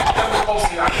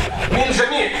توصية من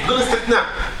الجميع بدون استثناء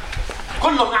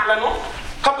كلهم أعلنوا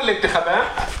قبل الانتخابات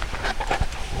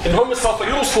إن هم سوف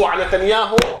يوصوا على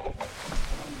نتنياهو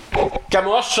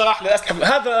كمرشح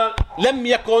للأسلحة. هذا لم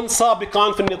يكن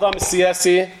سابقا في النظام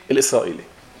السياسي الإسرائيلي،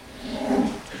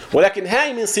 ولكن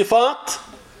هاي من صفات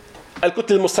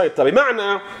الكتلة المسيطرة.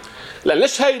 بمعنى لأن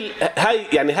ليش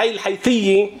هاي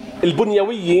الحيثية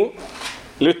البنيوية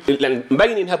اللي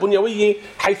مبين إنها بنيوية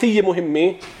حيثية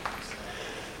مهمة،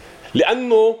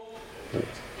 لأنه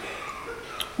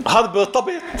هذا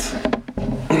بيرتبط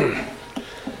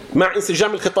مع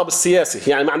انسجام الخطاب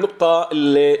السياسي، يعني مع النقطة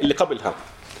اللي قبلها،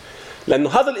 لأنه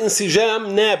هذا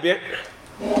الانسجام نابع،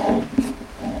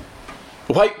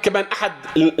 وهي كمان أحد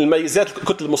الميزات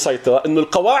الكتلة المسيطرة، إنه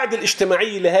القواعد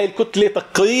الاجتماعية لهذه الكتلة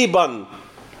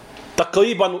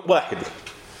تقريبا واحدة،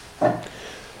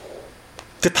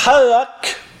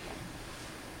 تتحرك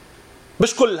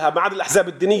مش كلها ما عدا الأحزاب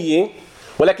الدينية،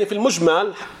 ولكن في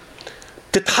المجمل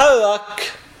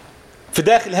تتحرك في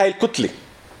داخل هاي الكتلة.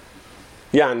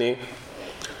 يعني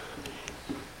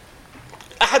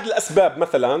أحد الأسباب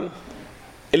مثلا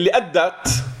اللي أدت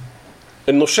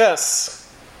إنه شاس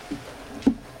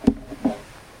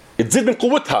تزيد من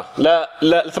قوتها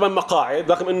لثمان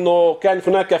مقاعد رغم إنه كان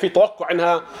هناك في توقع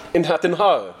إنها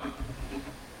تنهار،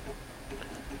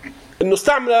 إنه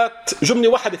استعملت جملة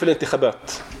واحدة في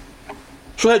الانتخابات.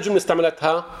 شو هاي الجملة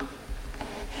استعملتها؟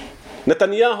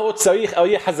 نتنياهو صريخ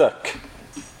أريه حزاك.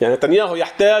 يعني نتنياهو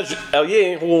يحتاج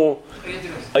أريه، هو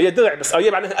أريه درع، بس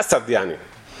أريه معناها أسد. يعني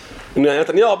إنه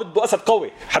نتنياهو بده أسد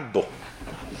قوي حده.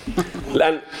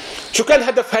 الآن شو كان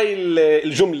هدف هاي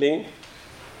الجملة؟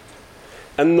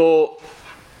 أنه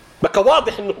بقى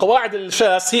واضح إنه قواعد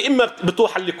الشاس هي إما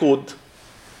بتروح على الليكود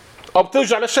أو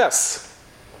بترجع للشاس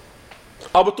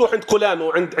أو بتروح عند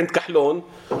كولانو عند كحلون.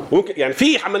 وممكن يعني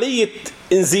في عملية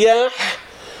انزياح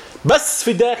بس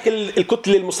في داخل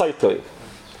الكتلة المسيطرة.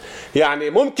 يعني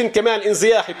ممكن كمان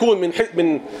انزياح يكون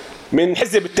من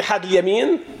حزب اتحاد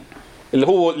اليمين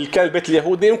اللي كان البيت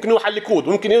اليهودي، ممكن يروح على الليكود،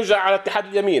 ممكن يرجع على اتحاد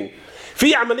اليمين.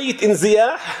 في عملية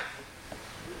انزياح،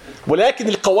 ولكن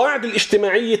القواعد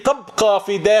الاجتماعية تبقى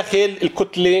في داخل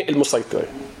الكتلة المسيطرة.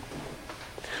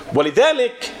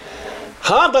 ولذلك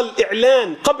هذا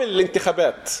الإعلان قبل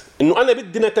الانتخابات إنه أنا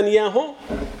بدي نتنياهو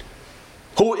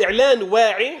هو إعلان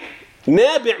واعي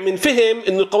نابع من فهم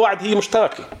إنه القواعد هي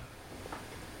مشتركة.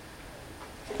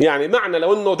 يعني معنى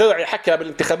لو إنه درعي حكى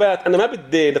بالانتخابات أنا ما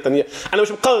بدي نتنياهو، أنا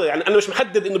مش مقرر، يعني أنا مش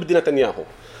محدد إنه بدي نتنياهو،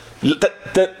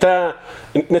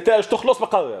 نتائج تخلص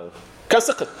بقرر، كان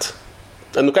سقط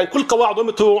لأنه كان كل قواعدهم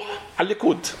تروح على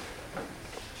الليكود.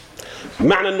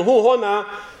 معنى إنه هو هنا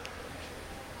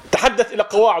تحدث إلى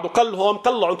قواعد وقال لهم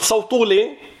طلعوا انتوا صوتوا لي،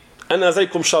 أنا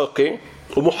زيكم شرقي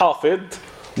ومحافظ،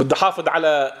 بدي أحافظ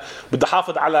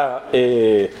على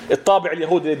الطابع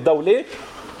اليهودي للدولة،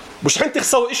 مش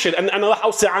حنتخسروا إشي لأن أنا راح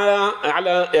أوصي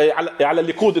على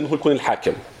الليكود إنه يكون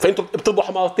الحاكم. فأنتوا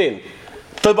بتربحوا مرتين،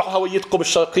 بتربحوا هويتكم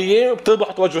الشرقية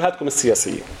وبتربحوا توجهاتكم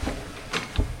السياسية.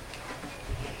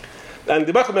 لأن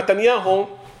دماغ نتنياهو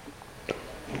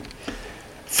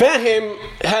فاهم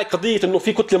هاي قضية إنه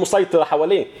في كتلة مسيطرة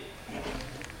حواليه.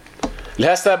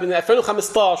 لهسه من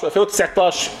 2015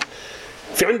 و2019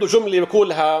 في عنده جملة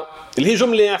بيقولها، اللي هي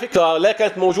جملة على فكرة لا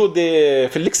كانت موجودة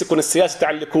في اللكسيكون السياسي تاع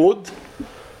الليكود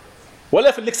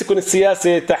ولا في اللكسيكون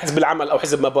السياسي تاع حزب العمل أو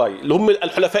حزب ماباي اللي هم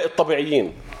الحلفاء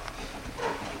الطبيعيين.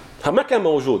 ما كان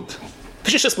موجود،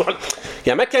 فيش شيء اسمه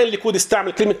يعني ما كان الليكود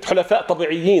يستعمل كلمة حلفاء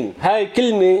طبيعيين. هاي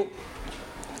كلمة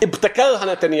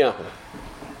ابتكرها نتنياهو،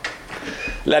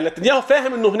 لأن نتنياهو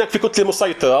فاهم إنه هناك في كتلة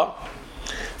مسيطرة.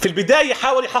 في البداية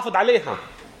حاول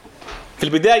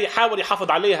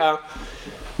يحافظ عليها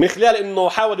من خلال إنه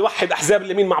حاول يوحد أحزاب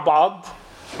اليمين مع بعض.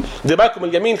 دي بالكم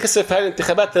اليمين خسر في هذه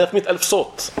الانتخابات 300,000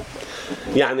 صوت.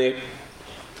 يعني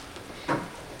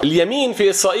اليمين في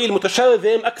إسرائيل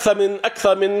متشرذم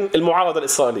أكثر من المعارضة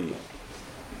الإسرائيلية.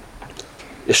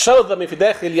 الشرذمة في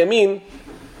داخل اليمين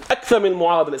أكثر من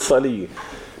المعارضة الإسرائيلية.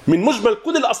 من مجمل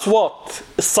كل الأصوات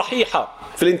الصحيحة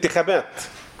في الانتخابات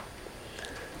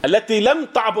التي لم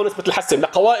تعبر نسبة الحسم،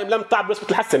 لقوائم لم تعبر نسبة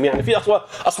الحسم، يعني في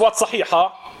أصوات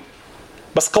صحيحة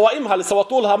بس قوائمها اللي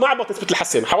صوتوا لها ما عبرت نسبة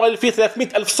الحسم، حوالي في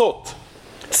 300,000 صوت،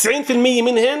 90%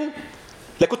 منهن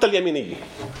لكتل اليمينية.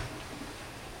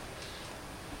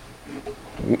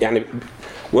 يعني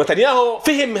ونتنياهو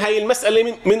فهم هاي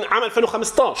المسألة من عام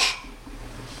 2015.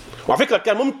 وعلى فكرة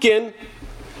كان ممكن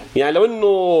يعني لو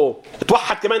انه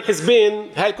توحد كمان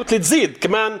حزبين هاي الكتله تزيد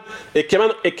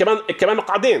كمان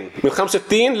مقعدين من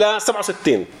 65 ل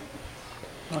 67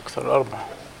 اكثر 4.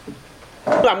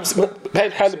 نعم بهاي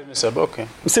الحاله نسب اوكي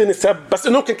بصير نسب، بس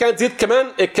انه ممكن كانت تزيد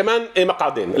كمان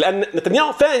مقعدين، لان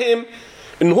نتنياهو فاهم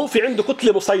انه هو في عنده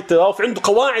كتله مسيطره وفي عنده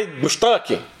قواعد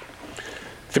مشتركه.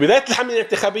 في بدايه الحمله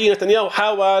الانتخابيه نتنياهو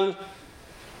حاول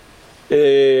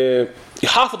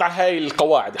يحافظ على هاي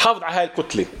القواعد، يحافظ على هاي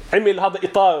الكتله، عمل هذا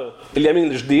اطار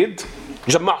اليمين الجديد،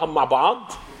 جمعهم مع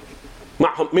بعض،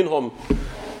 معهم منهم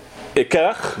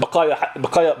كاخ،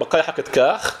 بقايا حكة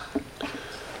كاخ،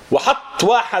 وحط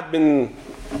واحد من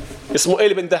اسمه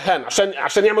إيلي بن دهان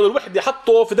عشان يعملوا الوحده،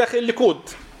 حطه في داخل الليكود،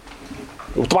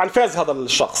 وطبعا فاز هذا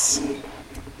الشخص.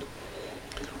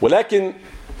 ولكن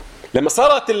لما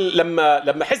صارت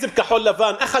لما حزب كحول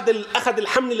لافان اخذ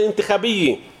الحمله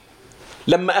الانتخابيه،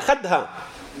 لما اخذها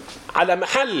على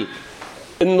محل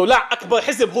انه لا اكبر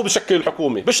حزب هو بشكل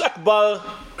الحكومه مش اكبر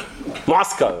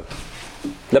معسكر،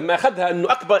 لما اخذها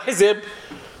انه اكبر حزب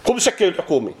هو بشكل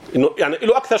الحكومه، انه يعني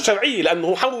له اكثر شرعيه،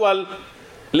 لانه حول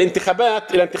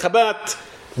الانتخابات الى انتخابات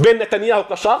بين نتنياهو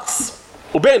كشخص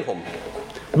وبينهم،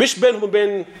 مش بينهم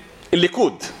وبين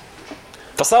الليكود.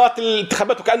 فصارت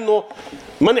الانتخابات كأنه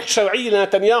منح شرعية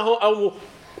لنتنياهو أو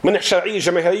منح شرعية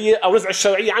جماهيرية أو نزع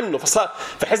الشرعية عنه.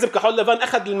 فحزب كحول لافان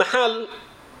أخذ المحل،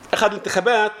 أخذ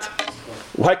الانتخابات،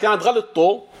 وهي كانت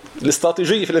غلطته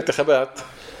الاستراتيجية في الانتخابات،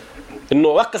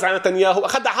 إنه ركز على نتنياهو،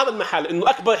 أخذ على هذا المحل إنه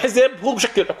أكبر حزب هو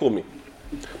بشكل الحكومة،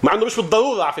 مع إنه مش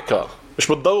بالضرورة على فكرة، مش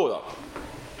بالضرورة.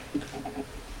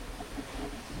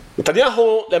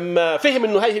 نتنياهو لما فهم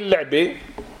إنه هاي اللعبة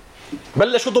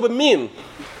بلش يضرب مين؟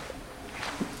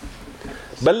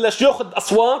 بلش ياخذ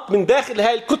اصوات من داخل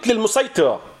هاي الكتله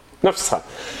المسيطره نفسها،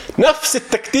 نفس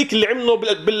التكتيك اللي عمله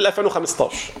بال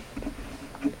 2015،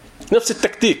 نفس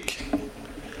التكتيك.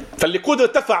 فالليكود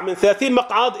ارتفع من 30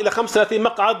 مقعد الى 35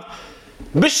 مقعد،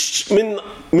 مش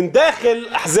من داخل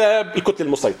احزاب الكتله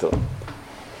المسيطره،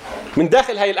 من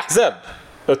داخل هاي الاحزاب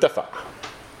ارتفع.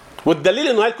 والدليل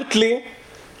انه هاي الكتله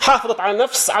حافظت على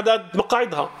نفس عدد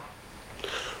مقاعدها،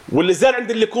 واللي زال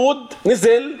عند الليكود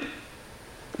نزل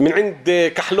من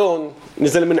عند كحلون،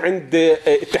 نزل من عند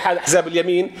اتحاد احزاب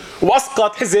اليمين،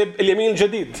 واسقط حزب اليمين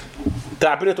الجديد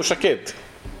تاع بنت وشكيد.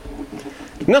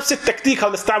 نفس التكتيك هذا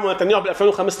اللي استعمله نتنياهو بال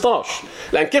 2015.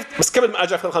 لان كيف بس قبل ما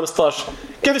اجى 2015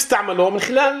 كيف استعمله؟ من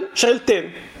خلال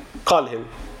شغلتين قالهن: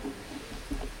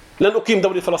 لن اقيم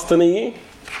دوله فلسطينيه،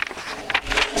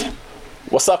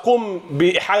 وساقوم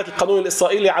باحاله القانون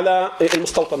الاسرائيلي على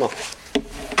المستوطنات.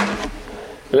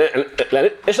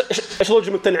 ايش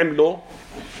الجملتين عملوا؟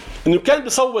 انه كان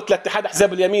بيصوت لاتحاد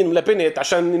احزاب اليمين ولبنت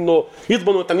عشان انه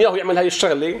يضمنوا نتنياهو يعمل هاي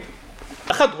الشغله،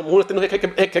 اخذهم هو انه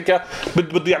هيك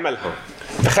بده يعملها.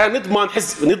 فخلينا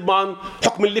نضمن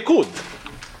حكم الليكود،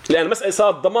 لان المساله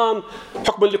صارت ضمان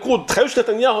حكم الليكود. تخيلوش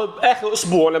نتنياهو باخر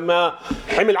اسبوع لما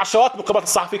عمل عشرات من قنوات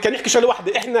الصحفيه كان يحكي شغله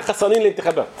واحده: احنا خسرانين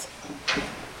الانتخابات،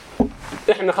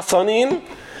 احنا خسرانين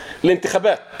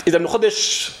الانتخابات اذا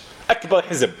بناخذش اكبر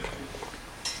حزب.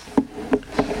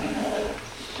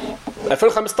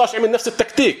 2015 عمل نفس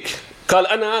التكتيك، قال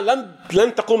انا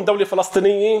لن تقوم دوله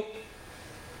فلسطينيه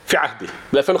في عهدي.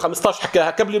 ب 2015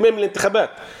 حكاها قبل يومين من الانتخابات،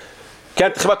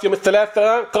 كانت انتخابات يوم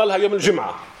الثلاثاء، قالها يوم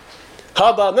الجمعه.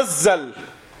 هذا نزل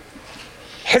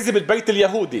حزب البيت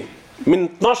اليهودي من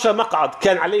 12 مقعد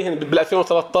كان عليهم بال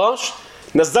 2013،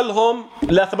 نزلهم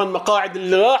ل 8 مقاعد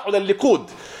اللي راحوا للليكود،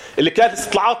 اللي كانت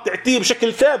الاستطلاعات تعطيه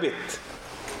بشكل ثابت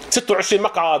 26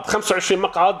 مقعد 25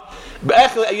 مقعد،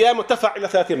 باخر ايام ارتفع الى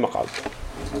 30 مقعد.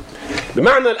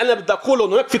 بمعنى اللي انا بدي اقوله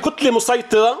انه هناك في كتله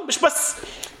مسيطره، مش بس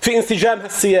في انسجامها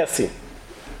السياسي،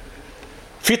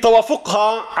 في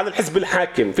توافقها على الحزب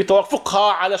الحاكم، في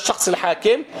توافقها على الشخص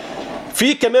الحاكم،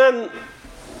 في كمان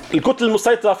الكتله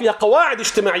المسيطره فيها قواعد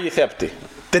اجتماعيه ثابته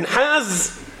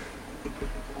تنحاز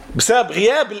بسبب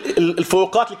غياب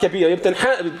الفروقات الكبيره،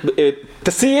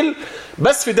 تسيل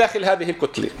بس في داخل هذه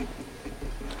الكتله.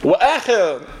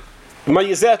 واخر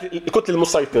مميزات الكتله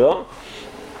المسيطره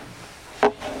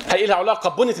هي لها علاقه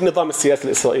ببنيه النظام السياسي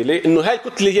الاسرائيلي، انه هاي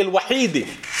الكتله هي الوحيده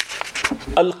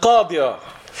القادره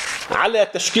على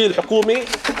تشكيل الحكومه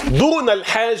دون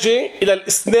الحاجه الى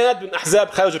الاسناد من احزاب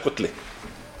خارج الكتله.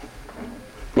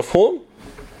 مفهوم؟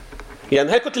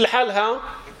 يعني هاي الكتله لحالها،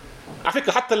 على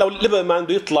فكره حتى لو ليبرمان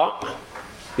بده يطلع،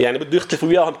 يعني بده يختلف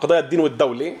وياهم قضايا الدين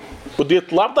والدوله، بده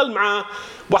يطلع بضل معه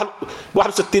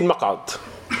 61 مقعد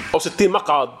او 60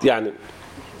 مقعد، يعني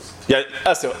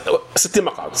اسف 60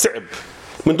 مقعد صعب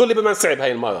من دول ليبرمان، صعب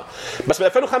هاي المره. بس ب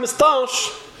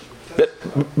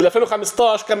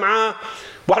 2015 كان معاه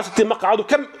 61 مقعد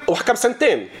وحكم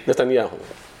سنتين نتنياهو.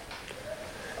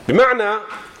 بمعنى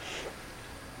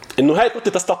انه هاي كنت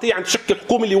تستطيع ان تشكل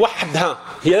حكومه لوحدها،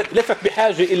 هي ليست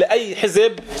بحاجه الى اي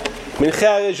حزب من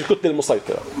خارج الكتله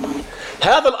المسيطره.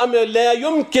 هذا الامر لا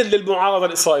يمكن للمعارضه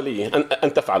الاسرائيليه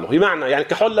ان تفعله. بمعنى يعني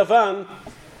كحول لافان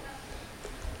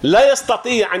لا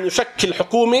يستطيع ان يشكل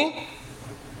حكومه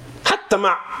حتى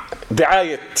مع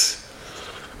دعاية،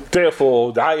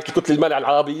 تعرفوا دعاية الكتلة المالية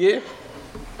العربية،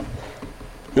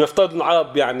 نفترض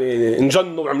العرب يعني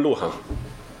انجنوا وعملوها،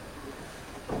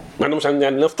 مع انه مش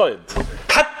يعني نفترض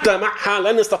حتى معها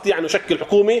لن يستطيع ان يشكل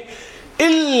حكومة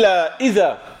الا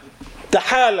اذا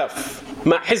تحالف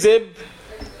مع حزب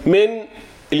من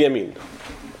اليمين.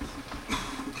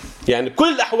 يعني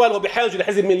كل الاحوال هو بحاجه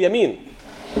لحزب من اليمين،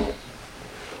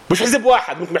 مش حزب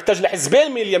واحد، ممكن محتاج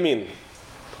لحزبين من اليمين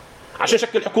عشان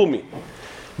يشكل حكومه.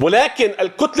 ولكن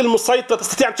الكتله المسيطره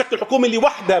تستطيع ان تشكل حكومه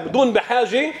لوحدها بدون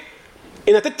بحاجه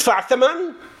انها تدفع ثمن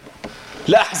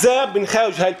لاحزاب من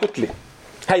خارج هاي الكتله.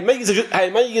 هاي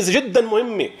ميزه جدا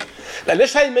مهمه.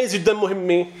 ليش هاي الميزه جدا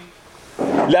مهمه؟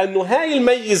 لانه هاي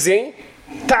الميزه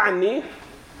تعني،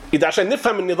 اذا عشان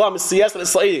نفهم النظام السياسي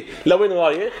الاسرائيلي لوين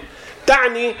رايح،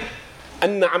 تعني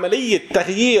ان عمليه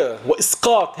تغيير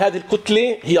واسقاط هذه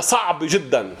الكتله هي صعبه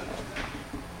جدا.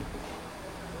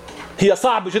 هي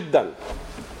صعبه جدا.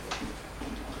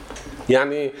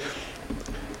 يعني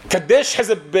قديش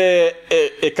حزب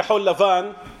كحول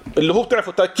لافان اللي هو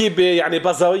بتعرفوا تركيبه يعني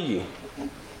بازاريه،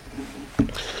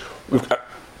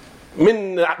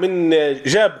 من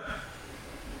جاب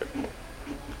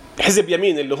حزب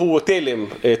يمين اللي هو تيلم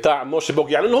تاع موشي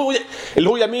بوغ، يعني اللي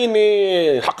هو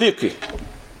يميني حقيقي.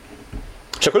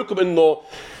 عشان اقول لكم انه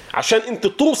عشان انت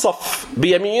توصف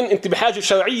بيمين انت بحاجه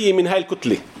شرعيه من هاي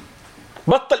الكتله.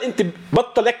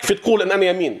 بطل يكفي تقول ان انا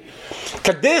يمين.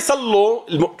 قديه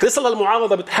صار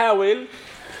المعارضه بتحاول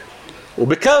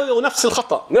وبكرروا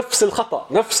نفس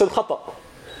الخطا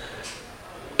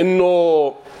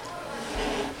انه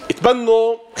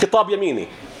يتبنوا خطاب يميني،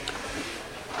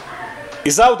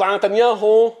 يزاودوا على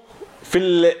نتنياهو في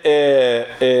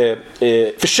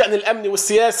الشأن الأمني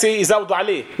والسياسي، يزاودوا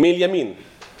عليه من اليمين.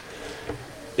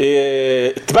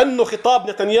 تبنوا خطاب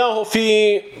نتنياهو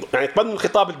تبنوا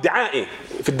الخطاب الدعائي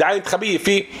في الدعاية الانتخابية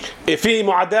في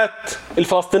معاداة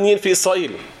الفلسطينيين في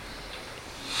إسرائيل.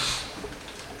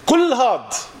 كل هذا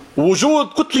وجود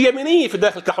كتلة يمينية في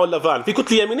داخل كحول لافان، في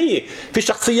كتلة يمينية، في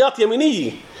شخصيات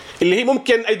يمينية اللي هي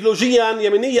ممكن ايديولوجيا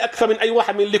يمينية أكثر من أي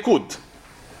واحد من الليكود.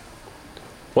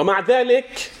 ومع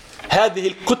ذلك هذه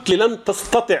الكتلة لن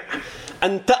تستطيع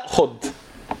أن تأخذ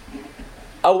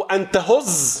أو أن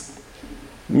تهز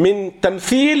من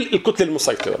تمثيل الكتلة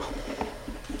المسيطرة.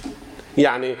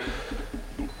 يعني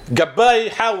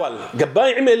جباي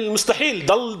عمل المستحيل،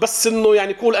 ضل بس إنه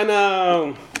يعني يقول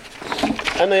أنا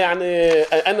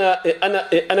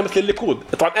مثل الليكود.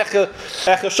 طبعا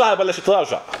آخر شهر بلش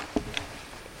يتراجع.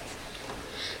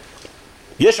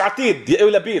 يش عتيد يا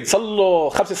لبيد صار له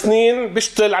 5 سنين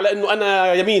بيشتغل على انه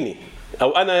انا يميني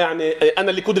او انا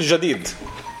الليكود الجديد.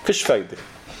 فيش فايده.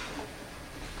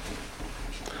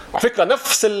 على فكره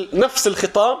نفس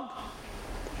الخطاب،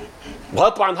 وهذا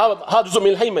طبعا هذا جزء من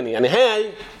الهيمنه. يعني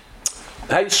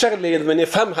هاي الشغله لما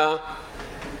نفهمها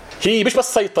هي مش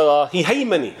بس سيطره، هي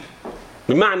هيمنه.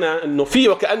 بمعنى انه في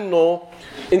وكانه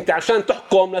انت عشان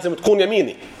تحكم لازم تكون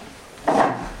يميني.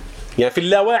 يعني في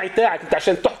اللاواعي تاعك انت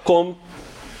عشان تحكم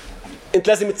انت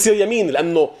لازم تصير يمين،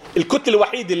 لانه الكتله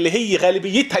الوحيده اللي هي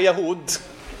غالبيتها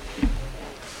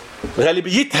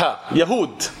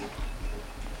يهود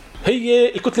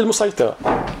هي الكتله المسيطره.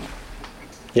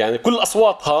 يعني كل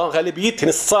اصواتها غالبيتها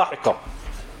الساحقه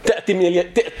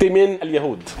تاتي من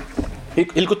اليهود، هي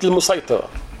الكتله المسيطره.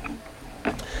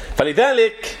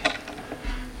 فلذلك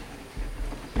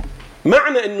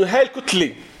معنى انه هاي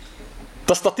الكتله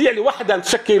تستطيع لوحدها ان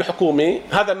تشكل الحكومه،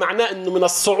 هذا معناه انه من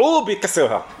الصعوبه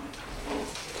كسرها.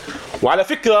 وعلى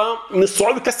فكرة من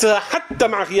الصعوبة كسرها حتى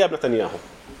مع غياب نتنياهو.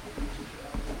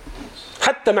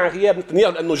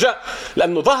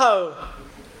 لأنه ظهر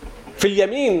في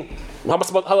اليمين، وهذا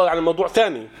بس هذا عن موضوع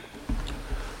ثاني،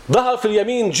 ظهر في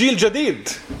اليمين جيل جديد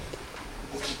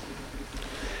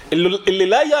اللي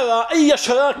لا يرى أي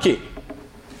شراكة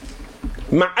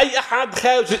مع أي أحد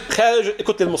خارج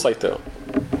الكتلة المسيطرة.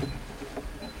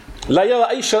 لا يرى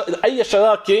أي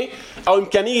شراكة أو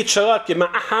إمكانية شراكة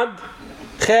مع أحد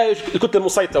خارج الكتلة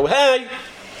المسيطرة. وهاي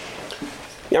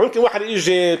يعني ممكن واحد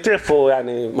يجي تعرفوا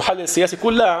يعني محلل سياسي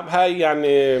يقول لا هاي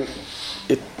يعني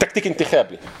التكتيك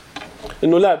انتخابي،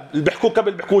 انه لا اللي بيحكوا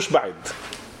قبل بيحكوش بعد.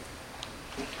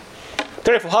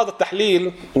 تعرفوا هذا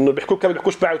التحليل انه بيحكوا قبل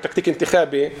بيحكوش بعد وتكتيك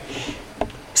انتخابي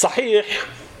صحيح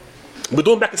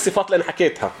بدون باقي الصفات اللي انا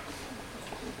حكيتها.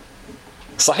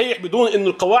 صحيح بدون انه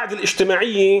القواعد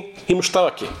الاجتماعية هي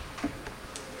مشتركة،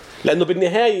 لانه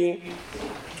بالنهاية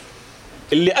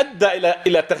اللي أدى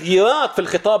إلى تغييرات في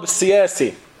الخطاب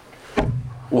السياسي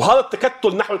وهذا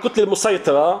التكتل نحو الكتلة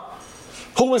المسيطرة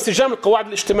هو انسجام القواعد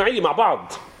الاجتماعية مع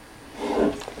بعض.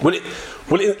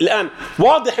 والآن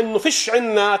واضح إنه فيش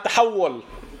عنا تحول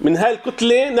من هاي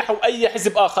الكتلة نحو أي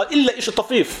حزب آخر، إلا إشي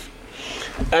طفيف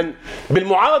أن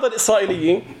بالمعارضة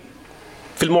الإسرائيلية،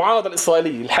 في المعارضة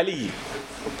الإسرائيلية الحالية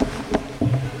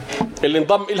اللي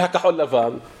انضم إلها كحول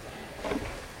لافان،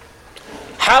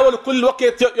 حاولوا كل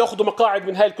وقت يأخذوا مقاعد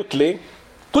من هاي الكتلة،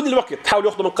 كل الوقت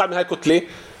حاولوا يأخذوا مقاعد من هاي الكتلة،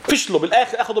 فشلوا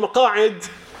بالآخر، أخذوا مقاعد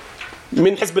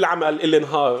من حزب العمل اللي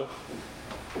انهار،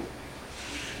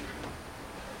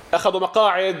 أخذوا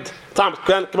مقاعد. طبعا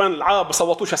كمان العرب ما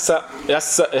صوتوش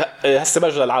هسه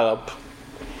بجرى العرب،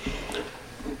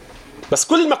 بس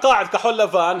كل المقاعد كحول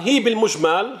لافان هي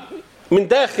بالمجمل من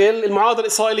داخل المعارضة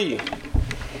الإسرائيلية،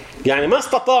 يعني ما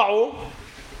استطاعوا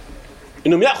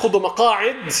إنهم يأخذوا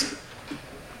مقاعد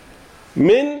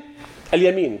من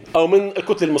اليمين أو من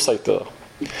الكتلة المسيطرة.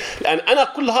 لأن أنا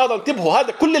كل هذا انتبهوا،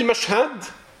 هذا كل المشهد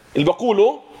اللي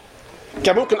بقوله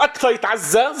كان ممكن أكثر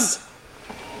يتعزز،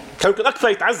 كان ممكن أكثر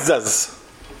يتعزز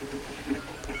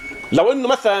لو إنه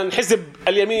مثلا حزب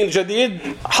اليمين الجديد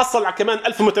حصل على كمان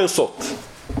 1200 صوت.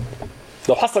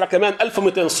 لو حصل على كمان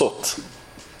 1200 صوت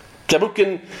كان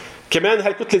ممكن كمان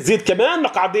هالكتلة تزيد كمان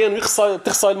مقعدين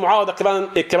وتخسر المعارضة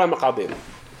كمان مقعدين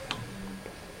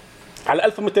على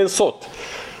 1200 صوت.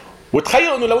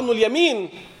 وتخيلوا إنه لو إنه اليمين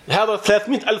هذا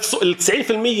 300,000 صوت،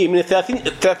 90% من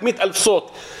 300,000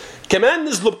 صوت كمان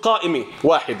نزلوا بقائمة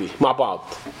واحدة مع بعض،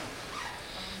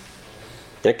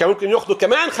 يعني كان ممكن يأخذوا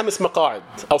كمان 5 مقاعد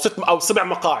أو 6 أو 7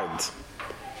 مقاعد.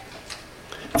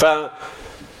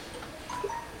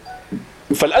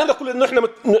 فالآن بقول إنه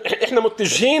إحنا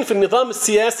متجهين في النظام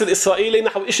السياسي الإسرائيلي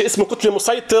نحو شيء اسمه كتلة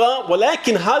مسيطرة،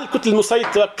 ولكن هذه الكتلة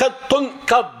المسيطرة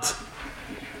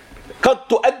قد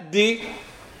تؤدي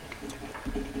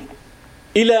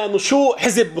إلى نشوء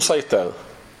حزب مسيطر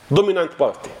dominant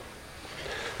party.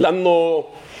 لأنه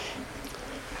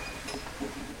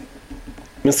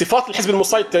من صفات الحزب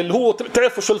المسيطر اللي هو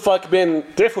تعرفوا شو الفرق بين،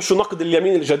 تعرفوا شو نقد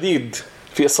اليمين الجديد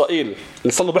في إسرائيل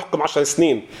اللي صار له بيحكم 10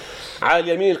 سنين على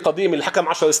اليمين القديم اللي حكم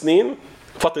 10 سنين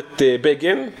فترة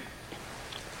بيجن،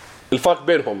 الفرق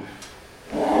بينهم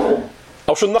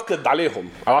أو شو النقد عليهم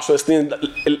على 10 سنين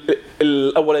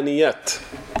الأولانيات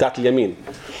بتاعت اليمين.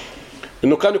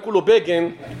 إنه كانوا يقولوا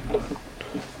بيجن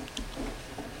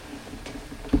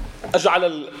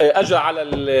أجى على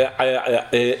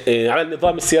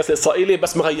النظام السياسي الإسرائيلي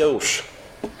بس ما غيروش.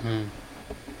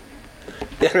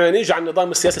 إحنا نيجي على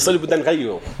النظام السياسي الإسرائيلي بدنا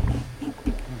نغيره.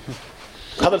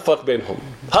 هذا الفرق بينهم.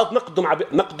 هذا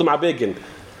نقدوا مع بيجن.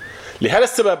 لهذا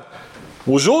السبب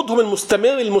وجودهم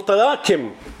المستمر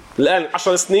المتراكم الآن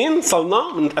 10 سنين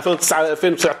صرنا من 2009 ل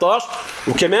 2019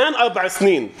 وكمان 4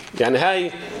 سنين، يعني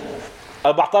هاي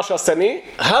 14 سنة.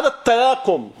 هذا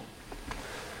التراكم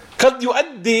قد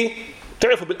يؤدي،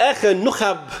 تعرفوا بالآخر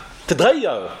النخب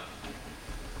تتغير،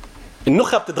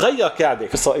 النخب تتغير كعادة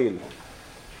في إسرائيل،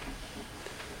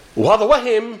 وهذا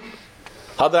وهم،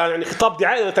 هذا يعني خطاب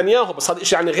دعائي لنتنياهو، بس هذا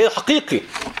إشي يعني غير حقيقي.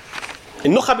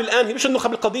 النخب الآن هي مش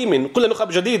النخب القديمة، كلها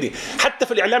نخب جديدة. حتى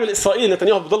في الإعلام الإسرائيلي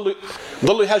نتنياهو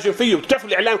بضلوا يهاجم فيه. بتعرفوا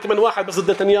الإعلام كمان واحد بس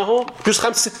ضد نتنياهو بجوز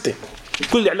 5 6،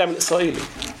 كل الإعلام الإسرائيلي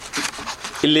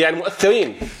اللي يعني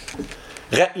مؤثرين.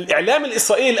 الإعلام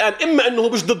الإسرائيلي الآن إما أنه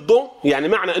مش ضده، يعني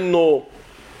معنى أنه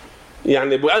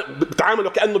يعني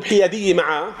بتعاملوا كأنه بحيادية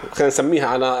معه، خلينا نسميها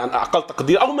على أقل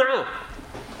تقدير، أو معه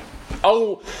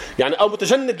أو يعني أو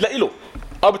متجند لإله،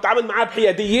 أو بتعامل معه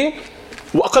بحيادية،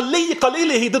 وأقلية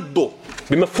قليلة هي ضده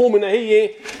بمفهومنا، هي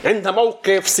عندها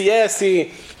موقف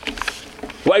سياسي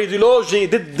وأيديولوجي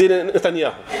ضد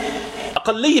نتنياهو.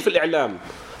 أقلية في الإعلام.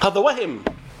 هذا وهم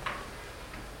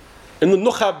إنه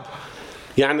النخب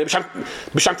يعني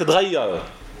مش عم تتغير،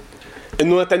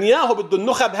 إنه نتنياهو بده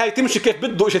النخب هاي تمشي كيف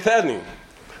بده، إشي ثاني.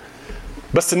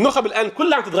 بس النخب الآن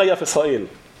كلها عم تتغير في إسرائيل،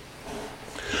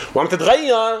 وعم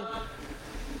تتغير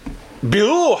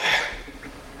بروح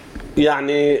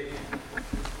يعني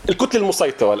الكتلة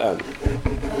المسيطرة الآن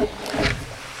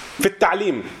في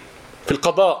التعليم، في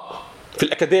القضاء، في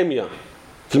الأكاديمية،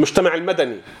 في المجتمع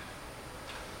المدني،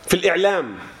 في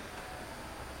الإعلام،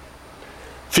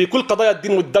 في كل قضايا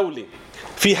الدين والدولة،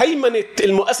 في هيمنة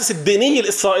المؤسسة الدينية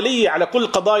الإسرائيلية على كل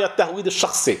قضايا التهويد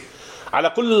الشخصي، على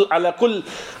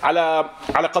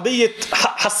قضية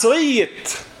حصرية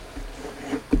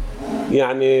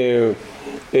يعني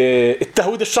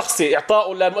التهويد الشخصي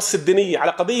إعطاؤه للمؤسسة الدينية،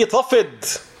 على قضية رفض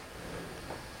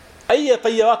أي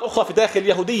تيارات أخرى في داخل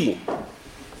اليهودية.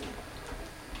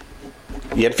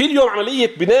 يعني في اليوم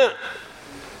عملية بناء،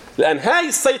 لأن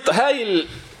هاي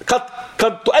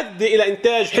قد تؤدي إلى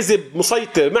إنتاج حزب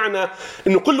مسيطر، معنى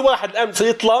إنه كل واحد الآن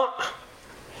سيطلع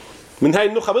من هاي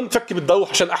النخبة بفكر بدي أروح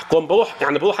عشان أحكم، بروح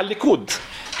على الليكود،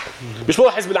 مش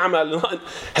بروح حزب العمل.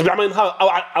 حزب العمل ينهار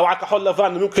أو على كحول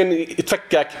لافان ممكن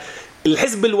يتفكك،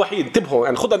 الحزب الوحيد، انتبهوا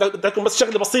يعني خذ لكم بس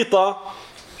شغله بسيطه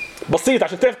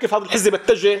عشان تعرف كيف هذا الحزب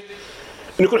اتجه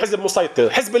انه يكون حزب مسيطر.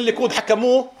 حزب الليكود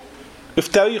حكموه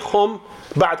في تاريخهم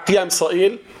بعد قيام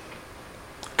اسرائيل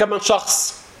كمان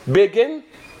شخص، بيجن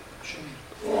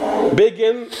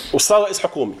وصار رئيس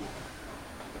حكومي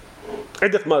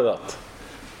عدة مرات.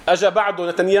 اجى بعده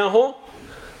نتنياهو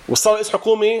وصار رئيس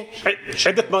حكومي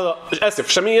عدة مرات،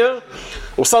 شمير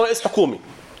وصار رئيس حكومي.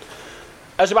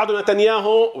 اجى بعده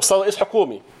نتنياهو وصار رئيس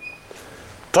حكومي.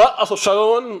 ترقصوا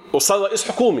شارون وصار رئيس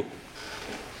حكومي.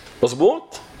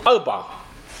 مظبوط؟ 4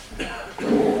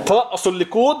 ترقصوا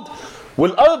الليكود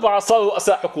والأربعة صاروا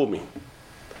رؤساء حكومي.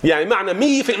 يعني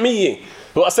معنى 100%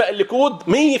 رؤساء الليكود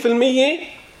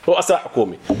 100% رؤساء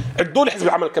حكومي. عدوا لي حزب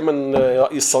العمل كمان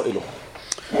رئيس صار له.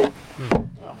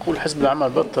 أقول حزب العمل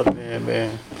بطل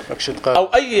بكش تقارن أو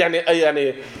أي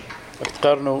يعني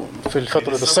تقارنوا في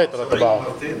الفترة السيطرة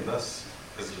تبعه.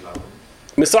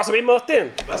 من 77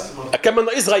 مرتين كم من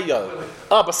رئيس غير.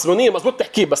 بس منير مظبوط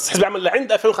تحكي، بس حزب العمل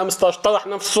لعند 2015 طرح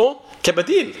نفسه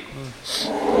كبديل.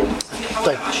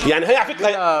 طيب يعني هي على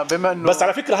فكره بما إنه بس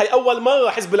على فكره هي اول مره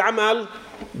حزب العمل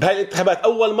بهاي الانتخابات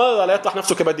اول مره لا يطرح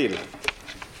نفسه كبديل.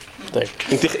 طيب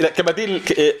انت كبديل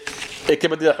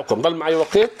الحكم. ضل معي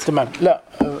وقت؟ تمام. لا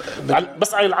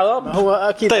بس على العرب هو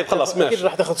اكيد. طيب خلاص ماشي. اكيد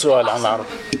راح تاخذ سؤال عن العرب.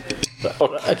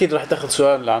 اكيد راح تاخذ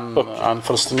سؤال عن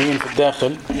الفلسطينيين في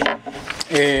الداخل.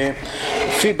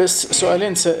 في بس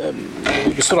سؤالين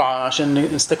بسرعه عشان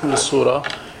نستكمل الصوره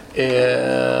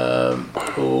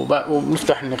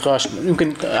ونفتح النقاش.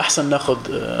 يمكن احسن ناخذ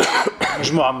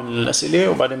مجموعه من الاسئله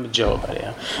وبعدين بنجاوب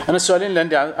عليها. انا السؤالين اللي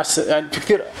عندي يعني في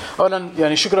كثير. اولا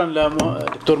يعني شكرا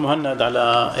لدكتور مهند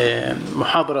على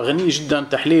محاضره غنيه جدا،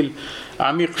 تحليل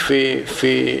عميق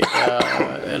في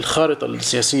الخارطه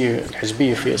السياسيه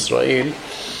الحزبيه في اسرائيل.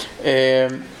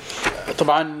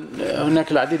 طبعا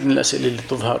هناك العديد من الاسئله اللي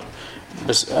تظهر،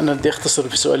 بس انا بدي اختصر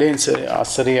في سؤالين على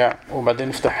السريع وبعدين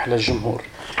نفتح للجمهور.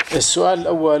 السؤال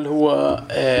الاول هو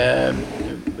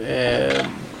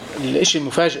الشيء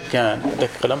المفاجئ كان لك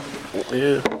قلم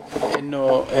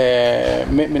انه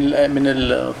من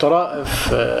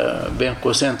الطرائف بين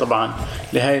قوسين طبعا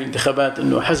لهذه الانتخابات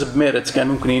انه حزب ميرتس كان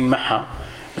ممكن ينمحى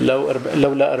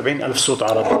لولا 40,000 صوت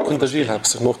عربي. كنت اجيلها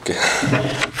بس اوكي.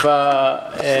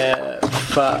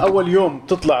 فاول يوم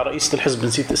تطلع رئيسة الحزب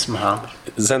نسيت اسمها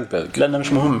زندبرغ لانها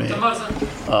مش مهمه.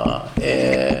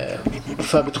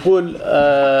 فبتقول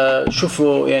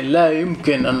شوفوا يعني لا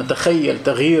يمكن ان نتخيل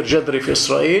تغيير جذري في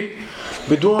اسرائيل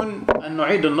بدون ان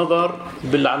نعيد النظر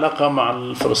بالعلاقه مع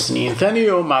الفلسطينيين. ثاني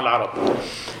يوم مع العرب.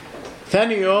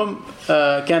 ثاني يوم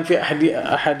كان في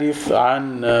أحاديث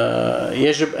عن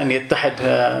يجب أن يتحد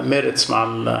ميرتس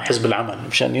مع حزب العمل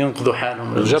مشان ينقذوا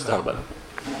حالهم للمستقبل.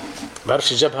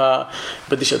 بعرفش الجبهة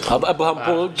بديش أدخل أبو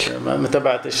هامبورغ ما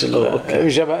تبعتش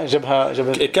جبهة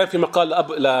كان في مقال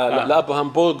لأبو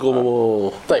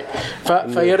هامبورغ طيب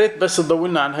فيا ريت بس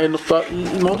تضوّلنا عن هاي النقطة.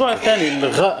 الموضوع الثاني اللي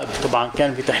غائب طبعا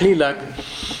كان في تحليلك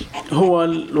هو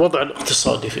الوضع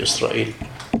الاقتصادي في إسرائيل.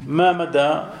 ما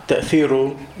مدى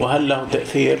تأثيره وهل له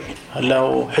تأثير؟ هل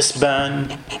له حسبان؟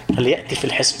 هل يأتي في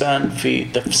الحسبان في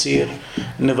تفسير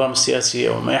النظام السياسي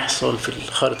أو ما يحصل في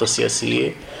الخارطة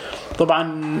السياسية؟ طبعا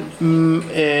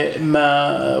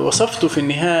ما وصفته في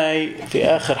النهاية في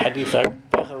آخر حديثك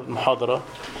في آخر المحاضرة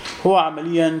هو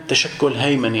عمليا تشكل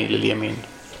هيمني لليمين.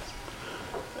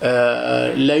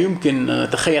 لا يمكن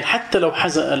نتخيل حتى لو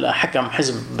حكم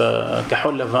حزب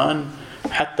كحول لافان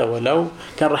حتى ولو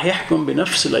كان راح يحكم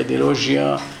بنفس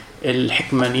الأيديولوجيا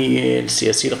الحكمانية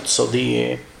السياسية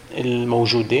الاقتصادية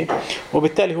الموجودة،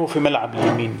 وبالتالي هو في ملعب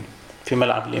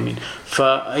اليمين.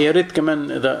 فيا ريت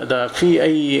كمان إذا في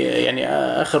أي يعني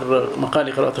آخر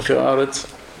مقالي قرأته في آرتس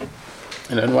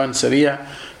العنوان سريع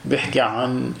بيحكي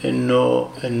عن إنه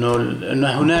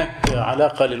هناك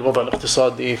علاقة للوضع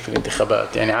الاقتصادي في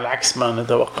الانتخابات، يعني على عكس ما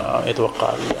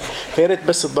يتوقع. فيا ريت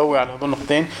بس تضوي على هذول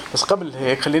النقطتين. بس قبل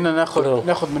هيك خلينا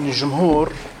ناخذ من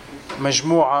الجمهور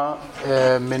مجموعة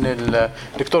من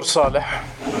الدكتور صالح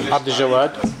عبد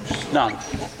الجواد. نعم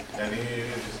يعني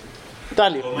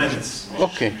تعليق.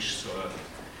 اوكي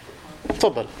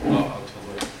تفضل.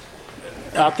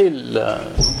 اعطيه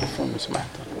الميكروفون لو سمحت.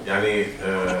 يعني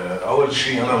اول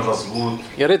شيء انا مظبوط.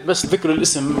 يا ريت بس ذكروا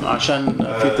الاسم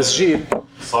عشان في تسجيل.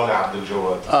 صالح عبد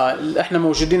الجواد. احنا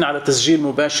موجودين على تسجيل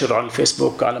مباشر على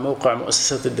الفيسبوك على موقع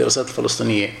مؤسسة الدراسات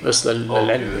الفلسطينية بس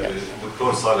للعلم يعني.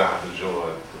 الدكتور صالح عبد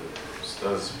الجواد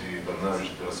استاذ في برنامج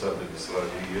الدراسات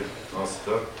الاسرائيليه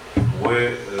ماستر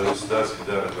واستاذ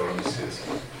في دار العلوم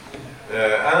السياسيه.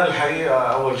 انا الحقيقه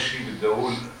اول شيء بدي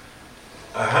اقول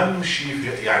اهم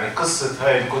شيء يعني قصه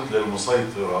هاي الكتله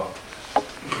المسيطره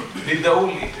بدي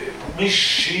اقول مش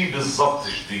شيء بالضبط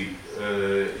جديد.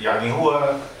 يعني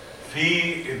هو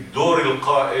في الدور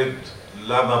القائد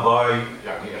لاماباي،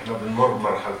 يعني احنا بنمر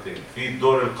مرحلتين، في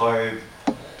الدور القائد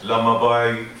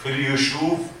لاماباي في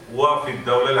اليشوف وفي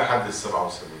الدولة لحد ال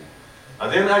 77.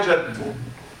 بعدين اجت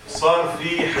صار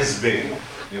في حزبين،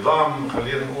 نظام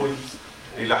خلينا نقول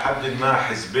الى حد ما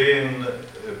حزبين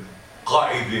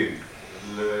قائدين،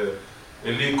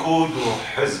 الليكود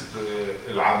وحزب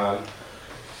العمل.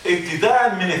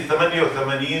 ابتداء من ال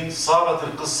 88 صارت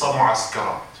القصة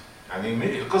معسكرات،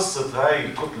 يعني قصة هاي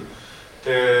الكتلة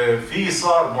في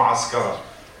صار معسكرات.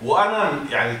 وانا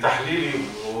يعني تحليلي،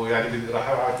 ويعني بدي راح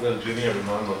ابعث للجميع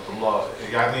بما انه الطلاب،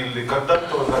 يعني اللي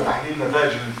قدمته لتحليل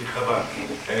نتائج الانتخابات،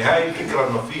 يعني هاي الفكره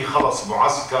انه في خلص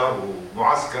معسكر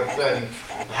ومعسكر ثاني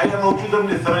الحقيقه موجوده من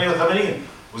ال 88.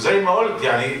 وزي ما قلت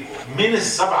يعني من ال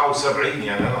 77،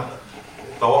 يعني انا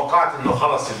توقعت انه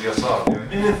خلص اليسار،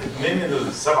 يعني من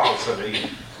ال 77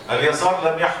 اليسار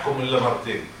لم يحكم الا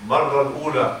مرتين، المره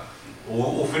الاولى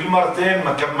وفي المرتين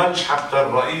ما كملش حتى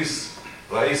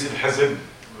رئيس الحزب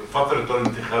فترته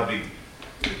الانتخابيه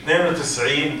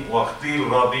 92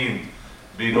 واغتيل رابين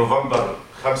بنوفمبر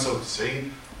 95،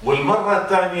 والمره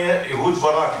الثانيه يهود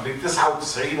باراك ب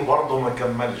 99 وبرضه ما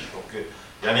كملش. اوكي،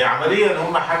 يعني عمليا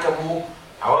هم حكموا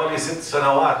حوالي 6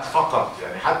 سنوات فقط،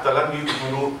 يعني حتى لم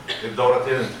يكملوا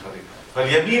الدورتين الانتخابيه.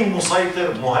 فاليمين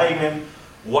مسيطر مهيمن،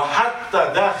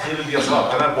 وحتى داخل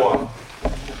اليسار انا بوافق.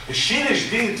 الشيء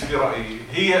الجديد في رايي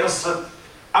هي قصه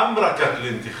امركه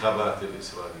الانتخابات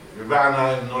الاسرائيليه،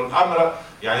 بمعنى انه الامر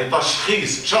يعني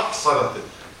تشخيص شخصنه،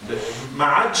 ما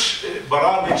عادش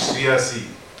برامج سياسيه،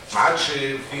 ما عادش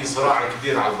في صراع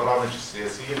كبير على البرامج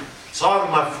السياسيه،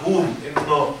 صار مفهوم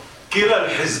انه كلا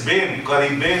الحزبين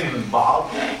قريبين من بعض،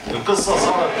 القصه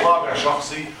صارت طابع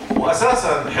شخصي.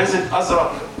 واساسا حزب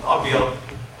ازرق ابيض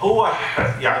هو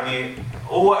يعني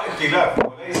هو ائتلاف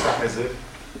وليس حزب،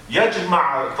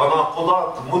 يجمع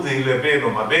تناقضات مذهله بينه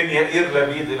ما بين يائير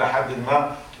لبيد الى حد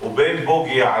ما وبين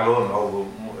بوغي يعلون او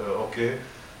اوكي،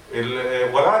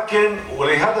 ولكن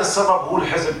ولهذا السبب هو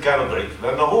الحزب كان ضعيف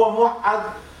لانه هو موحد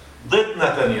ضد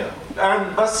نتنياهو.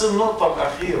 الان بس النقطه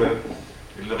الاخيره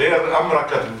اللي غير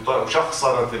امركه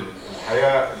وشخصنه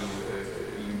الحياه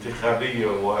الانتخابيه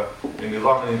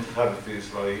والنظام الانتخابي في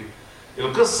اسرائيل،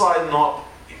 القصه انه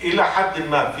الى حد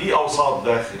ما في اوساط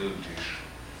داخل الجيش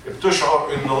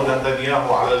بتشعر انه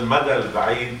نتنياهو على المدى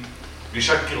البعيد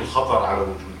بشكل خطر على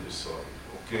وجود اسرائيل،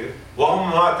 اوكي؟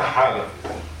 وهم ما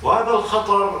تحالفوا، وهذا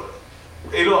الخطر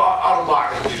له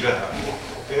 4 اتجاهات،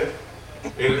 اوكي؟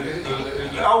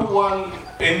 الاول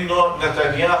انه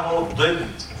نتنياهو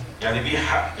ضد، يعني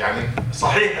يعني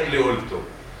صحيح اللي قلته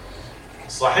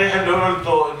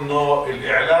انه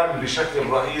الاعلام بشكل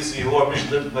رئيسي هو مش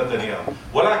ضد نتنياهو،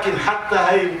 ولكن حتى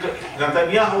هي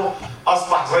نتنياهو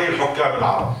اصبح زي الحكام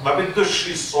العرب، ما بدوش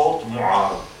الصوت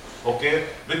معارض، اوكي؟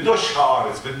 بدوش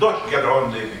هارس، بدوش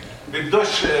جدعون ليبي،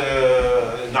 بدوش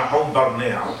نحوم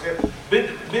برنيع، اوكي؟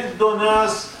 بده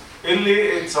ناس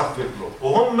اللي تصفق له،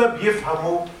 وهم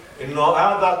بيفهموا انه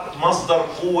هذا مصدر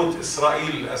قوة اسرائيل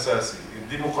الاساسي،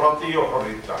 الديمقراطية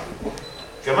وحرية التعبير.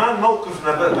 كمان موقف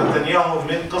نتنياهو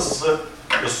من قصة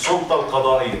السلطة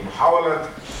القضائية، محاولة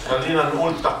خلينا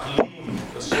نقول تقليم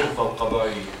السلطة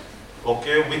القضائية،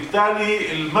 اوكي؟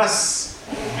 وبالتالي المس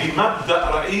بمبدأ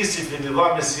رئيسي في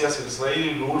النظام السياسي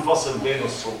الاسرائيلي اللي هو الفصل بين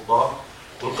السلطات.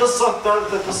 والقصة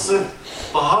الثالثة قصة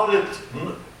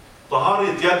طهارة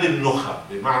يد النخب،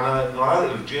 بمعنى انه هذا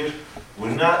الجيش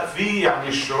في يعني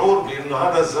الشعور بانه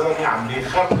هذا الزلمه عم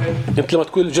بيخرب. انت لما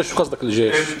تقول الجيش شو قصدك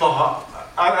الجيش؟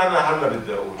 انا هلا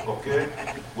بدي اقول، اوكي؟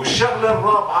 والشغله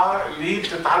الرابعه اللي هي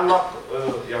بتتعلق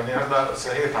يعني انا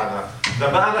سهيت عنها،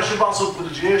 لما انا شو بقصد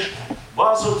بالجيش؟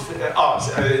 بقصد في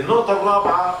النقطه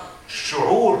الرابعه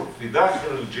الشعور في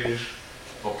داخل الجيش،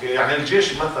 اوكي؟ يعني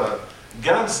الجيش مثلا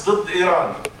جانس ضد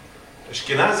ايران،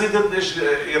 اشكنازي ضد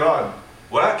ايران،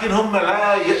 ولكن هم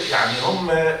لا يعني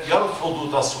هم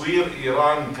يرفضوا تصوير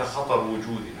ايران كخطر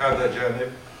وجودي، هذا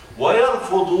جانب،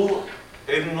 ويرفضوا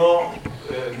انه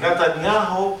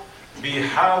نتنياهو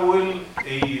بيحاول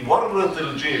يورط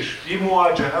الجيش في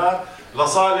مواجهات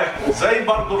لصالح زي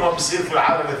برضه ما بصير في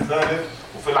العالم الثالث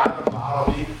وفي العالم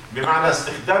العربي، بمعنى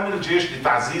استخدام الجيش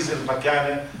لتعزيز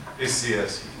المكانه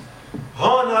السياسيه.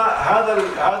 هنا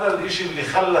هذا الشيء اللي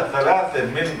خلى 3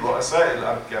 من رؤساء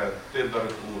الاركان تقدر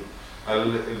تقول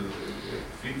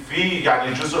في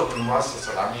يعني جزء من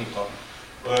المؤسسه العميقه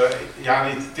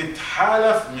يعني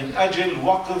تتحالف من اجل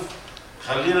وقف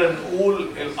خلينا نقول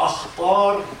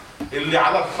الاخطار اللي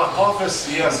على الثقافه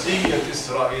السياسيه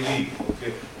الاسرائيليه،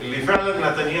 اللي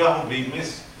فعلا نتنياهو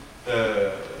بيمس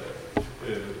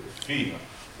فيها.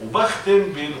 وبختم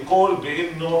بالقول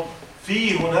بانه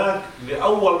في هناك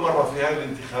لأول مرة في هذه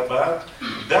الانتخابات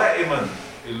دائما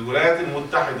الولايات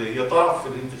المتحدة هي طرف في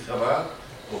الانتخابات،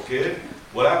 أوكي،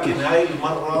 ولكن هاي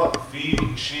المرة في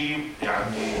شيء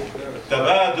يعني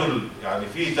تبادل، يعني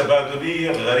في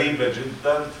تبادلية غريبة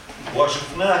جدا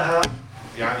وشفناها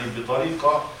يعني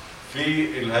بطريقة في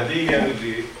الهدية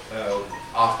اللي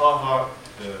أعطاها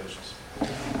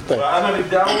فأنا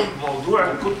بدي أقول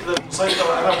موضوع الكتلة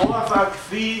المسيطرة أنا موافق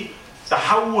في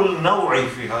تحول نوعي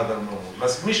في هذا الموضوع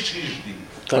بس مش شيء جديد.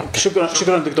 طيب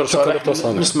شكرا دكتور صالح.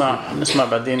 نسمع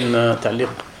بعدين تعليق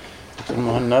دكتور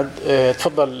مهند.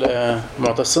 تفضل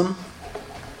معتصم.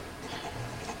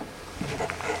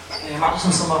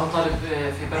 معتصم سمار طالب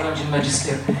في برنامج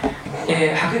الماجستير.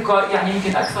 حقيقة يعني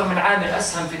يمكن أكثر من عامل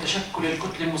أسهم في تشكل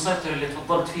الكتلة المسيطرة اللي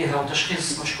تفضلت فيها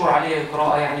وتشخيص مشكور عليه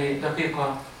قراءة يعني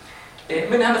دقيقة.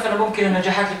 منها مثلا ممكن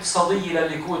النجاحات الاقتصادية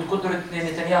للليكود، قدرة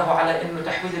نتنياهو على انه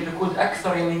تحويل الليكود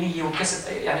اكثر يمينية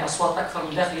وكسب يعني اصوات اكثر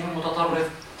من داخل يمين متطرف.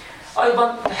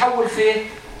 ايضا تحول في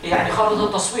يعني خارطة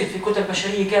التصويت في كتل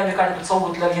بشرية كاملة قاعدة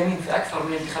بتصوت لليمين في اكثر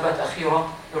من انتخابات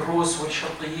اخيرة، الروس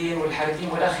والشرقيين والحريديين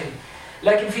والاخره.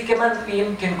 لكن في كمان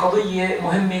يمكن قضية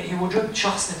مهمة هي وجود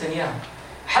شخص نتنياهو.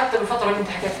 حتى بالفترة اللي انت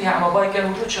حكيت فيها عن موباي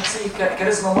كان وجود شخصية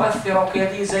كاريزما مؤثرة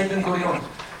وقيادية زي بن غوريون.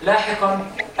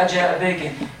 لاحقا اجى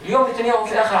بيجن. اليوم نتنياهو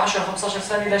في اخر 10-15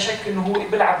 سنه لا شك انه هو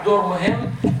بيلعب دور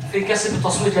مهم في كسب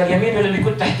التصويت لليمين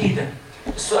وللليكود تحديدا.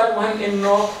 السؤال المهم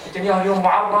انه نتنياهو اليوم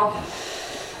معرض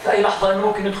في اي لحظه انه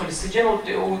ممكن يدخل السجن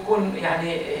ويكون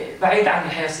يعني بعيد عن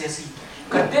الحياه السياسيه.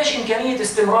 قديش امكانيه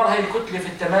استمرار هذه الكتله في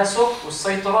التماسك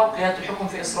والسيطره وقياده الحكم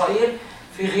في اسرائيل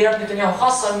في غياب نتنياهو،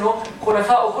 خاصه انه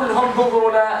خلفائه كلهم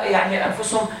بينظروا يعني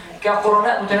انفسهم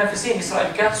كقرناء متنافسين،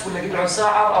 اسرائيل كاتس ولا جدعون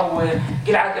ساعر او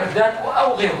جلعاد اردان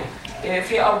او غيره.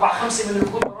 في 4-5 من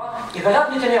الكبراء. اذا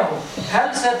غاب نتنياهو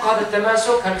هل سيبقى هذا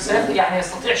التماسك؟ هل يعني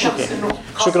يستطيع شخص انه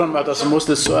شكرا معتصم.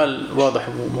 وصل السؤال واضح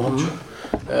ومهم.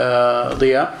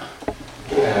 ضياء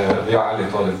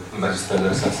علي طالب ماجستير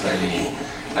دراسات اسرائيليه.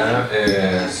 انا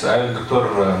سؤال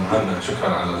الدكتور مهند، شكرا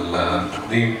على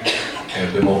التقديم.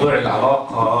 بموضوع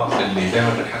العلاقة اللي دائما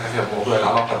بنحكي فيها، بموضوع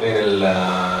العلاقة بين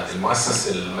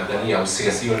المؤسسة المدنية أو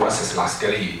السياسية والمؤسسة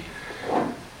العسكرية،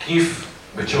 كيف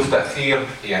بتشوف تأثير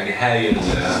يعني هاي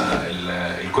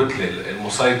الكتلة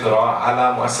المسيطرة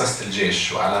على مؤسسة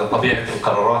الجيش وعلى طبيعة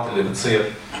القرارات اللي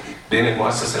بتصير بين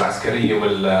المؤسسة العسكرية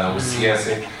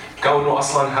والسياسة، كونه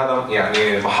أصلا هذا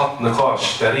يعني محط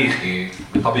نقاش تاريخي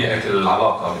بطبيعة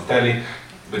العلاقة، بالتالي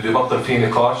بده يبطل في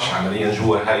نقاش عمليا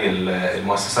جوا هاي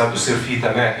المؤسسات، بصير في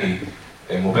تماهي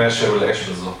مباشر ولا ايش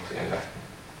بالضبط يعني؟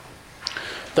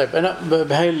 طيب انا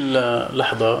بهاي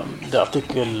اللحظه بدي اعطيك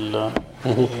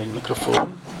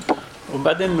الميكروفون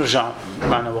وبعدين نرجع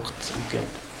معنا وقت يمكن.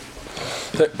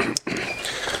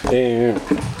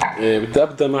 بدي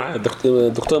ابدا مع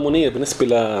دكتور منير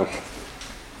بالنسبه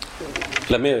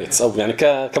لميريتس او يعني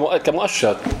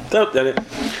كمؤشر يعني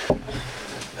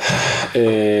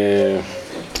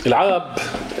العرب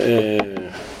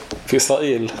في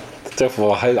إسرائيل،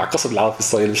 تعرفوا هاي قصد العرب في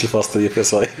إسرائيل مش الفلسطينيين في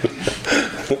إسرائيل.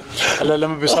 هلا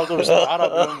لما بيصوتوا بيصيروا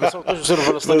عرب، لما بيصوتوا بيصيروا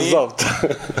فلسطينيين. بالضبط.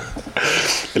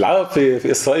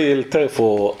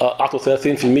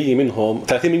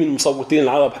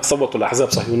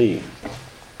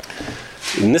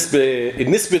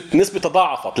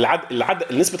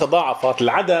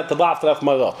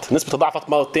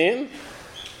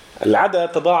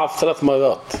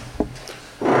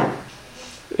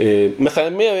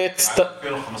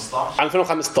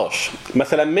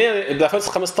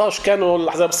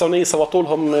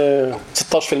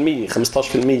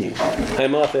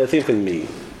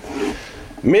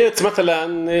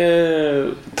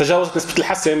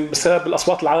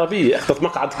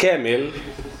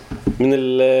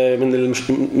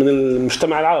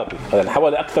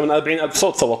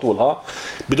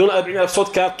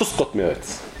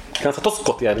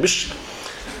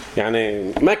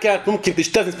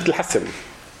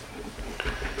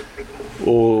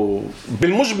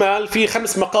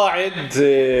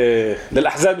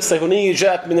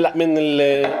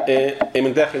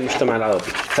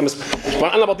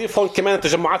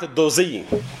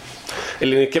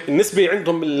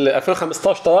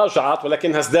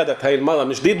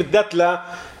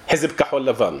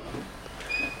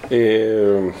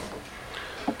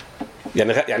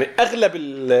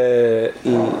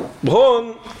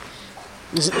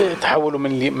 تحولوا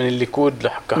من الليكود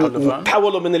لكحول لافان،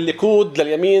 تحولوا من الليكود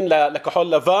لليمين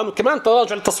لكحول لافان، وكمان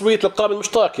تراجع التصويت للقائمة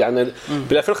المشترك. يعني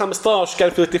بال 2015 كان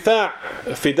في ارتفاع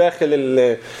في داخل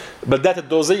البلدات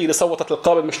الدوزية اللي صوتت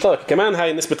للقائمة المشتركة، كمان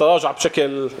هاي النسبة تراجع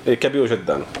بشكل كبير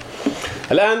جدا.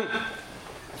 الآن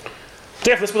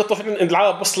تعرف نسبة التصويت عند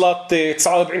العرب وصلت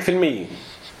 49%،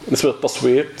 نسبة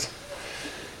التصويت.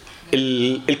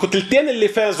 الكتلتين اللي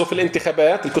فازوا في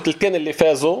الانتخابات، الكتلتين اللي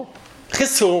فازوا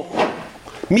خسروا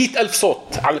 100,000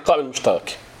 صوت على القائمة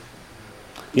المشتركة.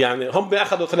 يعني هم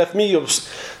أخذوا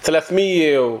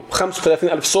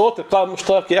 335,000 صوت، القائمة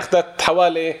المشتركة أخذت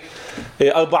حوالي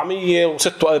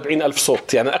 446,000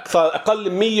 صوت، يعني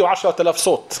أقل من 110,000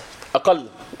 صوت أقل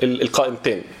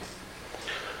القائمتين.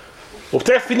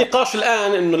 وبتعرف في نقاش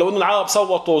الآن إنه لو إنه العرب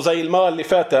صوتوا زي المرة اللي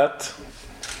فاتت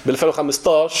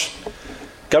بال2015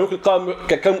 كان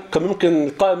ممكن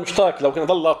القائمة المشتركة لو كان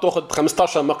ضلها تأخذ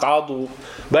 15 مقعد،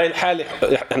 وباقي الحالة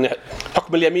يعني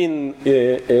حكم اليمين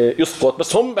يسقط.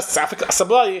 بس على فكرة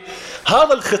حسب رأيي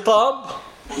هذا الخطاب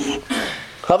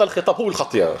هو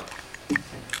الخطير.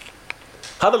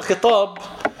 هذا الخطاب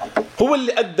هو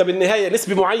اللي أدى بالنهاية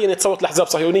نسبة معينة تصوت لأحزاب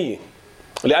صهيونية،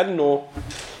 لأنه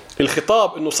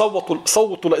الخطاب إنه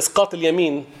صوتوا لإسقاط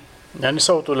اليمين، يعني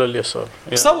صوتوا لليسار،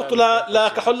 صوتوا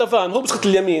لكحول لافان، هو بيسقط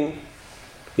اليمين.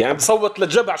 يعني بصوت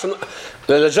للجبهة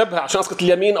عشان اسقط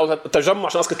اليمين، او التجمع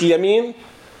عشان اسقط اليمين،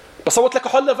 بصوت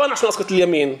لكحول لافان عشان اسقط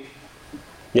اليمين.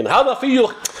 يعني هذا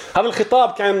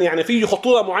الخطاب كان يعني فيه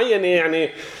خطورة معينة،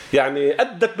 يعني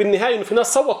ادت بالنهاية انه في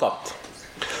ناس صوتت.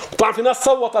 وطبعا في ناس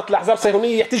صوتت لاحزاب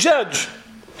صهيونية احتجاج،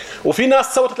 وفي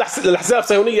ناس صوتت لاحزاب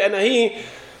صهيونية انها هي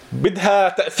بدها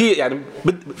تأثير،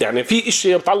 يعني في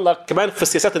شيء يتعلق كمان في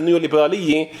السياسات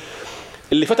النيوليبرالية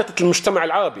اللي فتتت المجتمع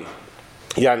العربي.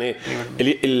 يعني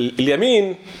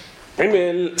اليمين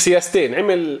عمل سياستين،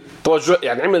 عمل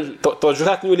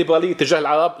توجهات نيوليبرالية تجاه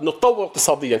العرب انه تطور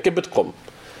اقتصاديا كيف بدكم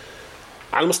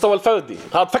على المستوى الفردي.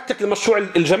 هذا فكك المشروع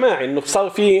الجماعي، انه صار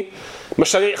فيه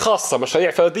مشاريع خاصة،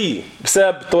 مشاريع فردية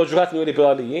بسبب التوجهات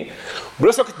النيوليبرالية.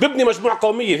 بنفس الوقت ببني مجموعة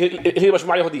قومية هي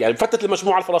مجموعة يهودية، يعني فتت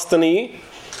المجموعة الفلسطينية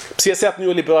بسياسات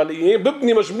نيوليبرالية،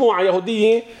 ببني مجموعة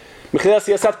يهودية من خلال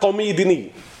سياسات قومية دينية.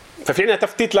 ففي عندنا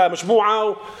تفتيت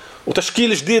لمجموعة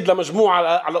وتشكيل جديد لمجموعة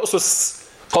على أسس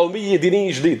قومية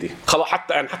دينية جديدة،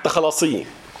 حتى خلاصية.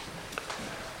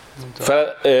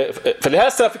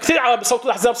 فلهذا في كثير عرب بصوتوا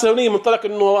لأحزاب صهيونية من منطلق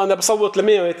إنه أنا بصوت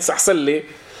لميرتس أحسن لي،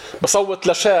 بصوت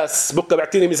لشاس بكره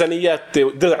بيعطيني ميزانيات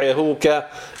درعي هو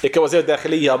كوزير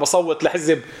داخلية، بصوت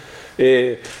لحزب.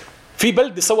 في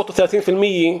بلدة صوتوا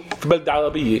 30%، في بلدة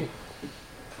عربية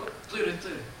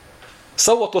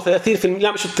صوتوا 30%،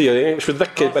 لا مش الطيرة، مش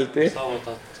بتذكر البلدة،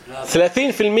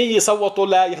 30% صوتوا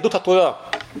ليهدوتها تراب.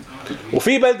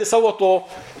 وفي بلدة صوتوا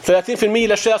 30%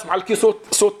 للشاس مع الكي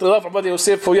صوت رافع بدي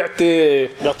يوسف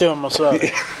يعطيهم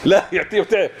مصاري لا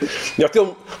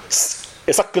يعطيهم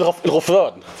يسك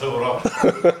الغفران.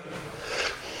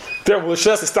 تعرفوا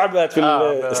الشاس استعملت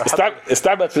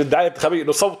في الدعاية الانتخابية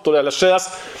انه صوتوا للشاس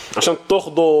عشان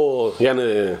تاخذوا،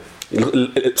 يعني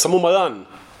بسموه مران،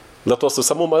 لا توصل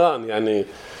بسموه مران، يعني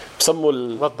بسموا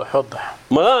وضح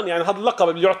مران، يعني هذا اللقب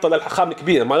اللي يعطى للحاخام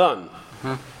الكبير مران.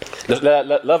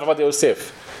 لا رفع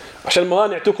يوسف عشان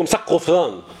مران يعطيكم سق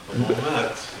غفران.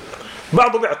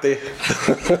 بعضه بيعطي.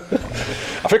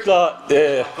 على فكرة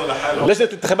لجنة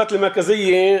الانتخابات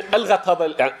المركزية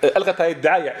ألغت هاي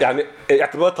الدعاية، يعني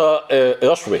اعتبرتها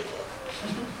رشوة،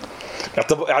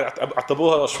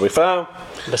 اعتبروها رشوة.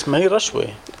 بس ما هي رشوة،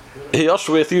 هي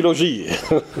رشوة ثيولوجية.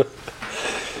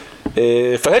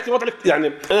 فهيك الوضع،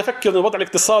 يعني أنا أفكر إن الوضع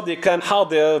الاقتصادي كان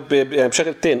حاضر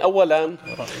بشغلتين. أولاً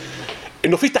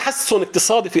إنه في تحسن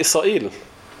اقتصادي في إسرائيل،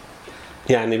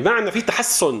 يعني بمعنى في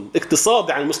تحسن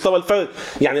اقتصادي على مستوى الفرد،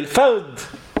 يعني الفرد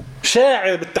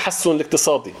شاعر بالتحسن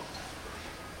الاقتصادي.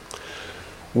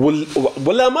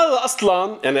 ولا مرة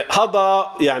أصلاً يعني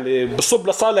هذا يعني بصب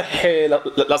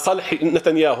لصالح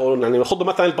نتنياهو، يعني ياخذوا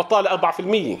مثلاً البطالة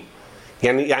 4%،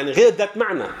 يعني غير ذات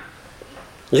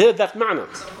معنى.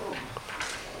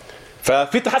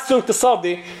 ففي تحسن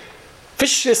اقتصادي،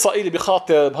 فيش إسرائيلي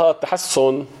بخاطر بهذا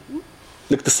التحسن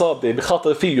الاقتصادي،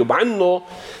 بخاطر فيه، مع انه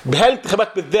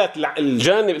بهالانتخابات بالذات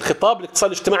الجانب الخطاب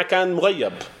الاقتصادي الاجتماعي كان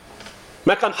مغيب،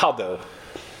 ما كان حاضر.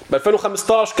 ب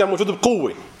 2015 كان موجود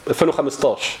بقوة،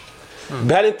 2015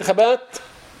 بهالانتخابات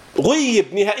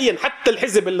غيب نهائيا. حتى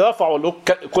الحزب اللي رفعه اللي هو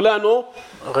كولانو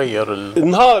غير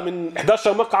انهار من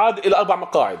 11 مقعد الى 4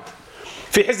 مقاعد.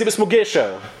 في حزب اسمه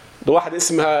جيشر، واحد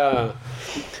اسمها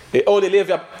أولي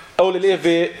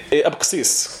ليفي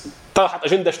أبقسيس، طرحت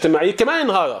أجندة اجتماعية كمان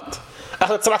انهارت،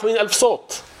 أخذت 87,000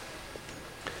 صوت.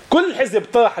 كل حزب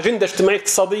طرح أجندة اجتماعية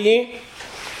اقتصادية،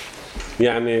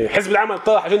 يعني حزب العمل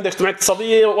طرح أجندة اجتماعية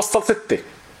اقتصادية وصل 6.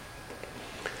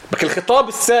 لكن الخطاب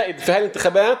السائد في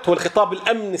هالانتخابات هو الخطاب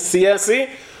الأمن السياسي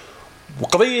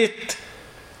وقضية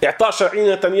إعطاء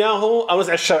شرعية نتنياهو أو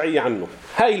نزع الشرعية عنه.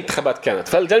 هاي الانتخابات كانت.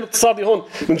 فالجانب الاقتصادي هون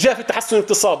من جهة في تحسن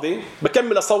اقتصادي،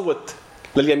 بكمل أصوت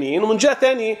لليمين، ومن جهه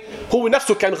ثانيه هو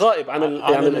نفسه كان غائب عن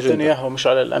على الأجندة. نتنياهو مش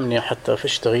على الأمنية حتى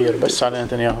فيش تغيير، بس على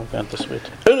نتنياهو كان تصويته.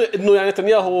 انه يعني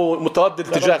نتنياهو متردد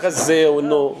تجاه غزه،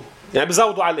 وانه يعني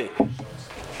بزودوا عليه.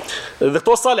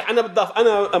 دكتور صالح، انا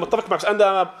متفق معك،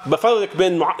 انا بفرق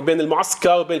بين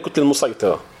المعسكر وبين الكتله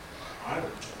المسيطره.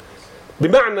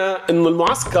 بمعنى انه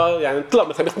المعسكر يعني طلع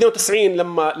مثلا ب 92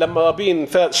 لما رابين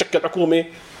شكل حكومه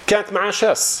كانت معاه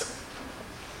شاس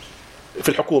في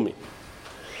الحكومه،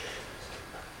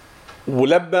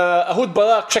 ولما اهود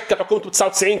باراك شكل حكومته ب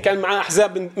 99 كان معاه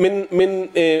احزاب من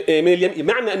اليمين.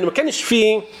 معنى انه ما كانش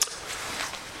فيه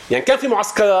يعني كان في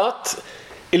معسكرات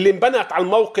اللي انبنت على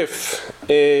الموقف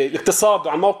الاقتصادي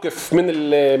وعلى الموقف من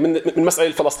المسألة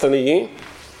الفلسطينية،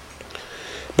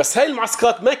 بس هاي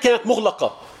المعسكرات ما كانت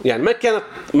مغلقة، يعني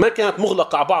ما كانت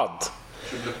مغلقة على بعض.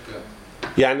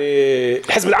 يعني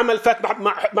حزب العمل فات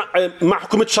مع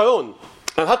حكومة شارون.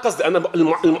 انا قصدي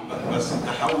بس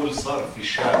التحول صار في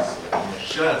شاذ،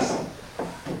 الشاذ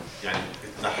يعني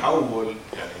التحول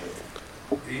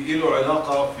يعني له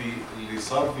علاقة في اللي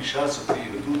صار في شاذ في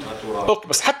حدود اوكي،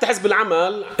 بس حتى حزب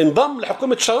العمل انضم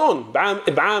لحكومة شارون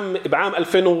بعام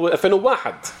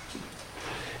 2001.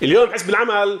 اليوم حزب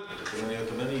العمل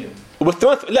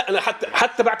 88 لا انا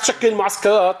حتى بعد تشكل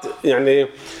المعسكرات يعني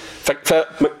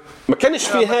ما كانش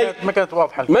في هاي، ما كانت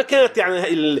واضحه، ما كانت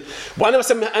يعني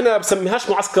وانا بسميهاش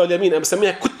معسكر اليمين، انا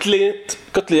بسميها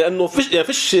كتله لانه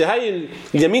فيش هاي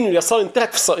اليمين واليسار انتهت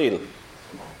في اسرائيل،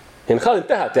 يعني خلاص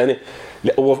انتهت. يعني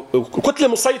كتله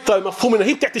مسيطره مفهوم انها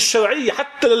هي بتعطي الشرعيه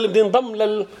حتى للي بده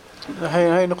ينضم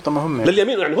هي نقطه مهمه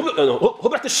لليمين. يعني هو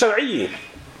بيعطي الشرعيه،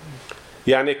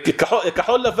 يعني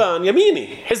كحول لافان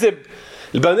يميني، حزب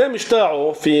البرنامج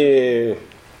تاعه في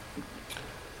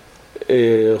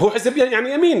هو حزب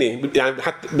يعني يميني، يعني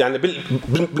حتى يعني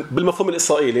بالمفهوم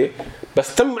الاسرائيلي،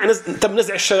 بس تم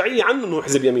نزع الشرعيه عنه انه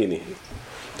حزب يميني.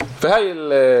 فهاي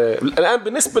الان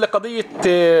بالنسبه لقضيه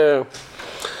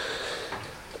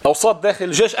اوساط داخل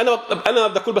الجيش، انا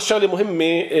بدي اقول بس شغله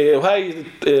مهمه، وهي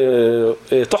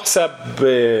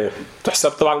تحسب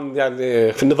طبعا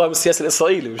يعني في النظام السياسي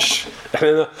الاسرائيلي، مش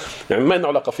احنا يعني ما لنا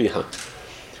علاقه فيها،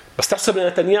 بس تحسب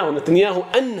نتنياهو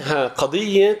انهى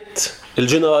قضيه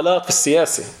الجنرالات في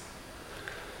السياسه.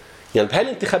 يعني بهاي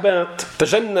الانتخابات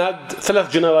تجند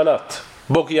 3 جنرالات،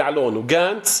 بوغي يعلون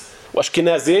وغانتس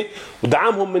واشكنازي،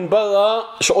 ودعمهم من برا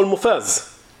شؤون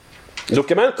مفاز لو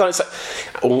كمان كان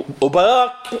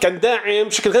وبراك كان داعم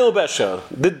بشكل غير مباشر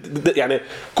ضد يعني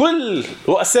كل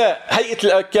رؤساء هيئه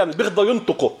الاركان اللي بيقدروا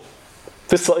ينطقوا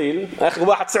في اسرائيل. اخر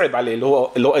واحد صعب عليه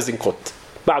اللي هو ايزنكوت،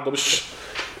 بعده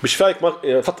مش فايق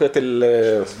فتره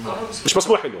مش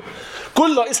مسموح له.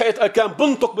 كل رئيس هيئه اركان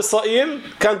بنطق باسرائيل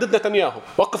كان ضد نتنياهو،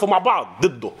 وقفوا مع بعض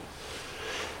ضده.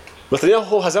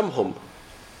 نتنياهو هزمهم،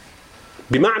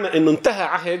 بمعنى انه انتهى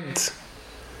عهد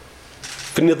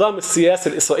في النظام السياسي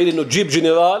الاسرائيلي انه تجيب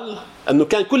جنرال، انه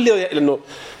كان كل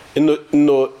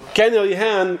انه كان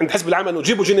رهان عند حزب العمل انه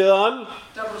يجيبوا جنرال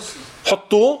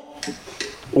حطوه،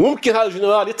 وممكن هذا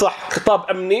الجنرال يطرح خطاب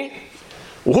امني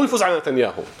وهو يفوز على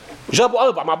نتنياهو. جابوا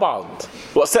 4 مع بعض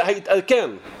رؤساء هيئه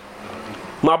اركان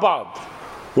مع بعض،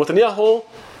 ونتنياهو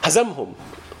هزمهم،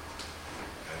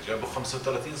 جابوا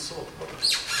 35 صوت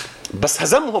بس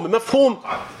هزمهم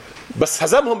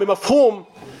بمفهوم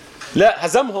لا،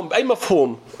 هزمهم بأي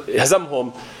مفهوم؟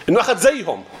 هزمهم إنه أخذ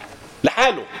زيهم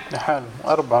لحاله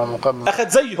 4 مقابل، أخذ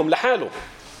زيهم لحاله،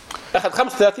 أخذ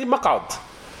 35 مقعد.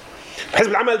 حزب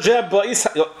العمل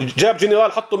جاب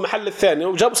جنرال حطه المحل الثاني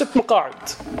وجابوا 6 مقاعد.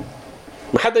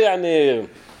 ما حدا يعني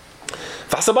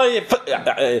فحسباي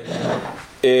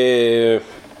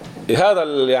هذا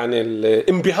يعني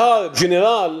الانبهار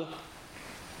بجنرال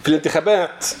في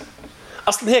الانتخابات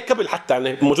اصلا هي قبل، حتى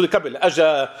يعني موجوده قبل. اجى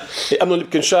امنوا اللي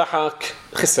بكنشاحك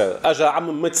خسر، اجى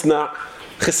عم متصنع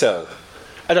خسر،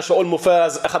 اجى شؤون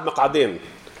مفاز اخذ مقعدين.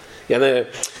 يعني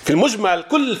في المجمل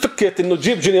كل فكره انه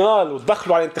تجيب جنرال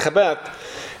وتدخله على الانتخابات،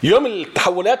 يوم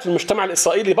التحولات في المجتمع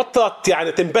الاسرائيلي بطلت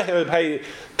يعني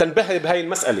تنبهر بهاي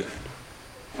المساله.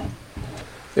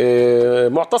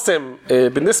 معتصم،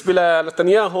 بالنسبه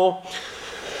لنتنياهو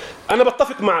انا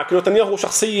بتفق معك انه نتنياهو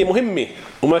شخصيه مهمه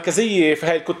ومركزيه في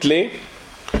هاي الكتله،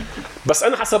 بس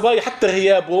انا حسب حتى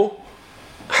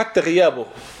غيابه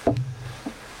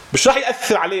مش راح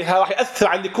ياثر عليها، راح ياثر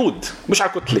على الليكود مش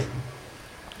على الكتله.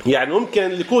 يعني ممكن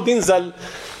الليكود ينزل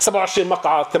 27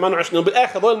 مقعد 28،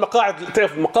 وبالاخر هذول المقاعد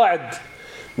تعرف المقاعد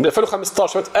من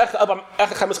 2015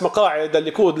 اخر 5 مقاعد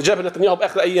الليكود اللي جابها نتنياهو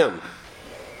باخر ايام.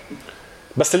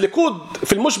 بس الليكود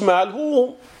في المجمل هو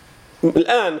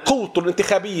الآن قوته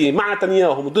الانتخابية مع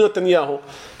نتنياهو وضد نتنياهو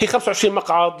هي 25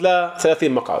 مقعد ل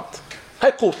 30 مقعد،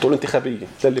 هاي قوته الانتخابية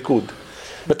للليكود.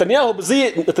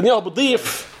 نتنياهو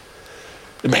بضيف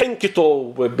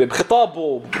بحنكته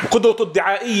بخطابه بقدرته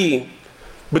الدعائيه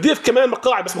بضيف كمان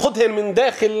مقاعد بس بخدهن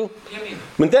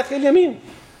من داخل اليمين.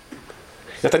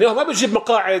 نتنياهو ما بيجيب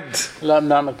مقاعد. لا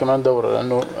بنعمل كمان دورة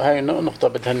لأنه هاي نقطة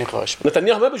بدها نقاش.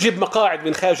 نتنياهو ما بيجيب مقاعد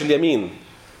من خارج اليمين.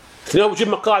 نتنياهو بيجيب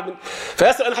مقاعد من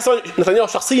فهسه أنا حسب نتنياهو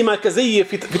شخصية مركزية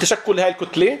في تشكل هاي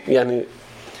الكتلة يعني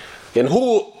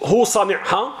هو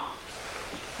صانعها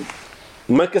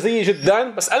مركزية جدا.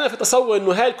 بس أنا في تصور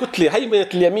إنه هاي الكتلة هيمنة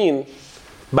اليمين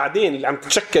بعدين اللي عم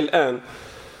تتشكل الآن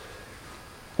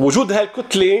وجود هاي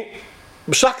الكتلة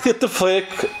مش راح كثير تفرق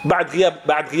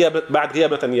بعد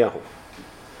غياب نتنياهو.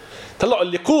 طلعوا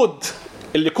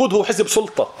الليكود هو حزب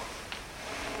سلطة.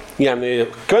 يعني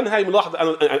كمان هاي ملاحظة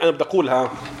أنا بدي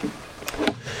أقولها.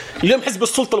 اليوم حزب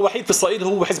السلطة الوحيد في إسرائيل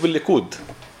هو حزب الليكود.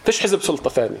 فيش حزب سلطة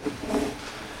ثاني.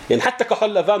 يعني حتى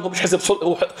كحول لافان هو مش حزب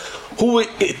سلطة هو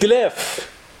ائتلاف.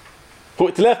 هو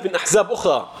ائتلاف من أحزاب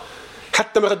أخرى.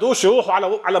 حتى ما قدروش يروحوا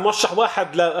على مرشح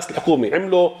واحد لرئاسة الحكومة.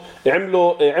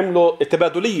 عملوا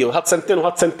تبادلية وهات سنتين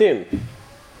وهات سنتين.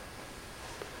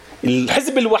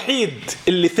 الحزب الوحيد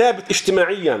اللي ثابت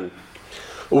اجتماعيا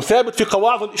وثابت في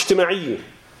قواعده الاجتماعية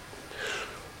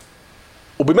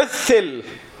وبيمثل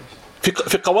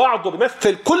في قواعده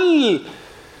بيمثل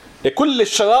كل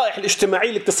الشرائح الاجتماعية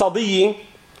الاقتصادية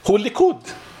هو الليكود.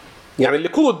 يعني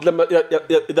الليكود لما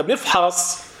إذا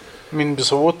بنفحص مين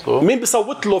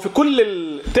بيصوت له في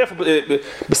كل بتعرف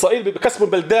بإسرائيل بقسموا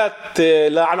البلدات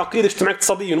لعناقيد اجتماعية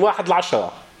اقتصادية من 1 ل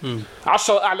 10.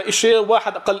 10 أعلى إشي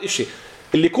وواحد أقل إشي.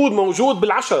 الليكود موجود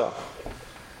بالعشرة.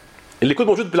 الليكود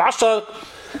موجود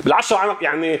بالعشرة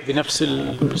يعني بنفس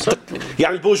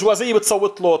يعني البورجوازية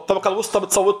بتصوت له، الطبقة الوسطى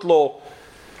بتصوت له،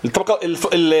 الطبقة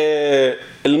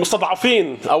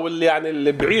المستضعفين أو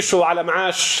اللي بيعيشوا على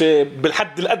معاش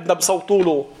بالحد الأدنى بصوتوا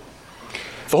له.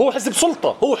 فهو حزب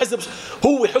سلطة.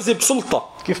 هو حزب سلطة.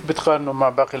 كيف بتقارنه مع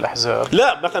باقي الأحزاب؟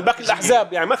 لا مثلا باقي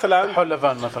الأحزاب يعني مثلا كحول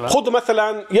لافان مثلا خذوا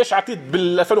مثلا يش عتيد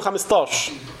بال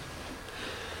 2015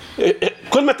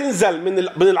 كل ما تنزل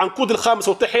من العنقود الخامس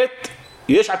وتحت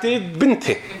يش عتيد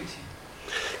بنتهي.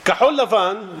 كحول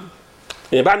لافان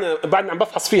يعني بعدنا عم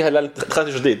بفحص فيها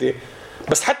للانتخابات الجديدة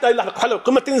بس حتى هلا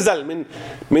كل ما تنزل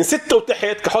من 6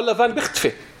 وتحت كحول لافان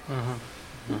بيختفي.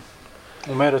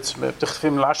 وميرتس بتختفي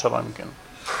من 10 يمكن.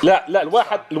 لا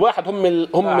الواحد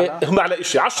هم على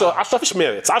شيء 10 فيش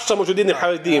ميرتس 10 موجودين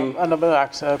الحريديم. انا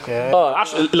بالعكس اوكي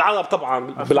 10 العرب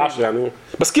طبعا بال10 يعني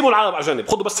بس كيف العرب على جنب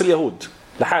خذوا بس اليهود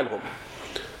لحالهم.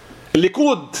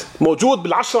 الليكود موجود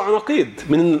بال10 عناقيد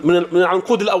من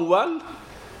العنقود الاول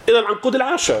الى العنقود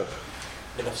العاشر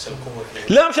بنفس القوة.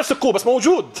 لا مش نفس القوة بس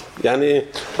موجود يعني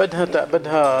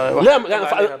بدها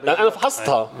لا انا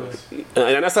فحصتها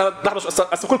يعني اسأل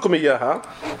لكم اياها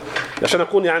عشان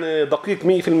اكون يعني دقيق 100%.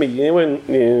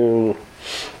 وين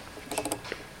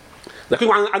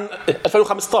لكن عن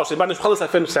 2015 بعد ما نخلص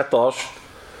 2019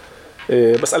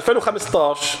 بس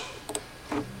 2015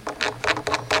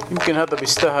 يمكن هذا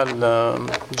بيستاهل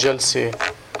جلسة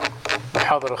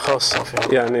محاضرة خاصة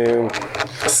فيها يعني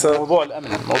موضوع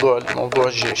الأمن موضوع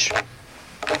الجيش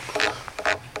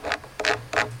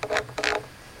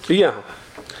إياها.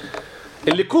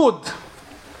 الليكود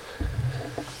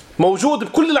موجود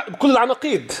بكل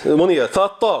العناقيد منير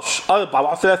 13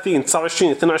 34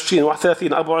 29 22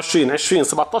 31 24 20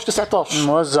 17 19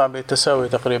 موزع بتساوي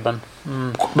تقريبا.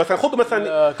 مثلا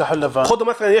خذوا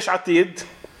مثلا يش عتيد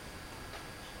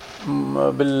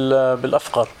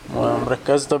بالافقر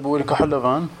مركز. طب والكحول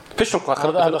لافان فيش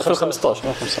 2015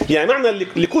 يعني معنى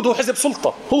الليكود هو حزب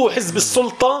سلطة. هو حزب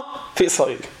السلطة في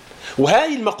إسرائيل.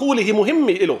 وهاي المقولة هي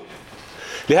مهمة له.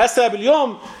 لهذا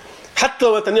اليوم حتى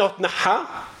لو نتنياهو تنحى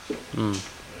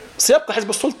سيبقى حزب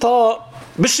السلطة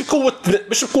مش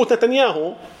بقوة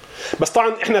نتنياهو. بس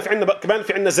طبعا احنا في عندنا كمان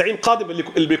في عندنا زعيم قادم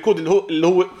اللي بيكون اللي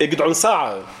هو جدعون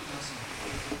ساعة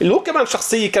اللي هو كمان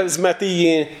شخصية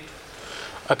كاريزماتية.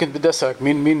 أكيد بدي أسألك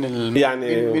مين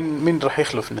يعني مين رح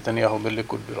يخلف نتنياهو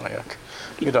بالليكود برأيك؟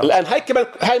 الآن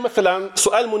هاي مثلا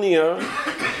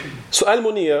سؤال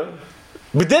منير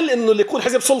بدل إنه الليكود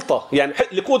حزب سلطة. يعني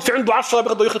الليكود في عنده 10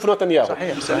 بيقدروا يخلفوا نتنياهو.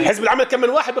 صحيح. حزب العمل كم من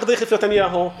واحد بيقدر يخلف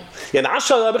نتنياهو. يعني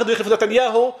 10 بيقدروا يخلفوا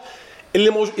نتنياهو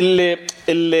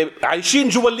اللي عايشين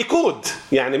جوا الليكود.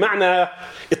 يعني معنى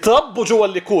اتربوا جوا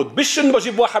الليكود مش إنه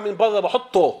بجيب واحد من برا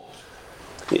بحطه.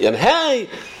 يعني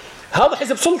هذا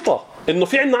حزب سلطة. إنه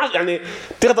في عنا يعني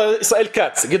تقدر إسرائيل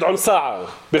كاتس جدعون ساعة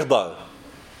بيقدر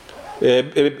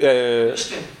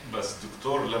بس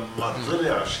دكتور لما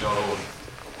طلع شارون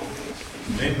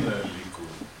من الليكود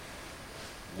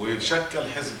وشكل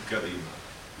حزب كريمة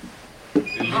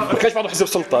ما كانش بعده حزب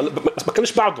سلطة بس ما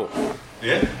كانش بعده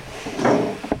ايه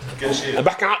كشيء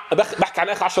بحكي عن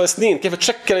اخر 10 سنين كيف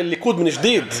تشكل الليكود من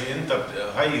جديد. يعني انت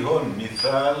هي هون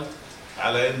مثال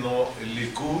على انه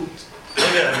الليكود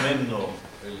طلع منه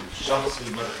الشخص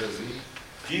المركزي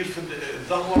كيف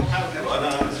تدهور حاله. انا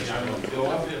يعني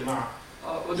بوافق مع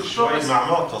شوي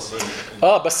مع معتصم.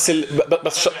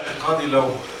 بس اعتقادي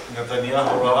لو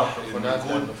نتنياهو راح الليكود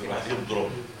راح يضرب.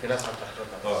 في ناس عم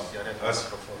تحضر يعني اسف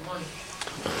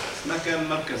ما كان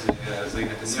مركزي زي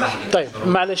نتنياهو. طيب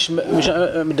معلش مش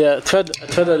بدي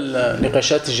اتفادى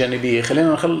النقاشات الجانبيه.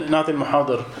 خلينا نعطي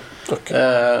المحاضر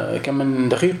كم من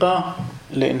دقيقه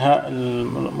لانهاء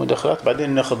المداخلات، بعدين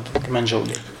ناخذ كمان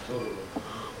جوله.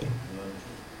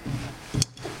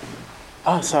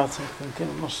 ساعة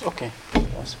يمكن ونص. اوكي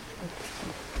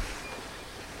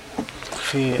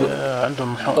في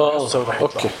عندهم محاضر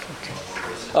اوكي.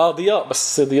 ضياء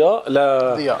بس ضياء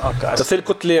تسهيل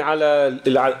كتلة على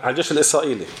الجيش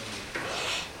الإسرائيلي.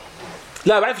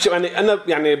 لا بعرفش يعني أنا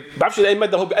يعني بعرفش لأي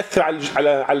مدى هو بيأثر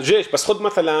على الجيش. بس خد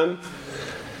مثلا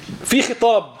في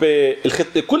خطاب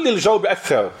كل الجو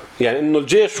بيأثر، يعني إنه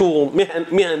الجيش هو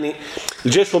مهني،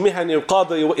 الجيش هو مهني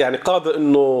وقادر، يعني قادر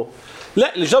إنه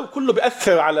لا الجو كله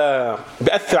بيأثر على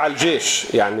الجيش.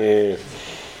 يعني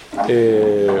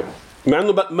مع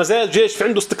إنه ما زال الجيش في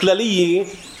عنده استقلالية،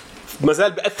 ما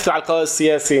زال بيأثر على القرار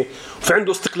السياسي وفي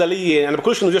عنده استقلالية. يعني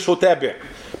بقولش إنه الجيش هو تابع،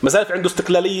 ما زال في عنده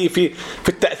استقلالية في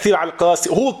التأثير على القرار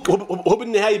السياسي. هو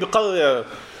بالنهاية بيقرر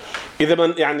إذا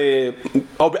من يعني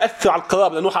أو بيأثر على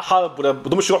القرار لأنه حرب ولا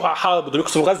بدهم مش يروحوا على حرب، بدهم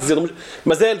يكسروا غزة.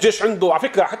 ما زال الجيش عنده، على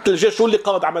فكرة حتى الجيش هو اللي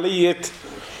قاد عملية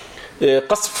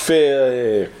قصف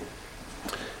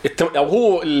أو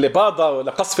هو اللي بادر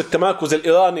لقصف التمركز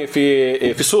الإيراني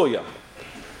في سوريا.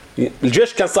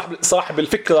 الجيش كان صاحب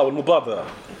الفكرة والمبادرة،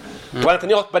 طبعا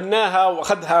نتنياهو تبناها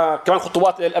واخذها كمان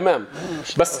خطوات الى الامام.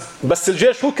 بس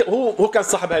الجيش هو كان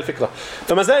صاحب هاي الفكره.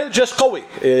 فما زال الجيش قوي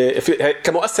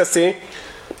كمؤسسه،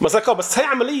 ما زال قوي. بس هي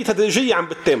عمليه تدريجيه عم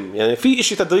بتتم، يعني في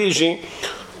شيء تدريجي.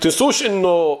 تنسوش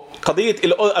انه قضيه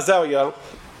الأور أزاريا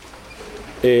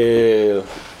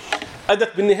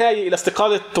ادت بالنهايه الى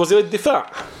استقاله وزير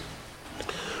الدفاع،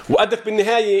 وادت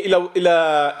بالنهايه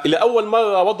الى اول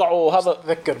مره وضعوا هذا.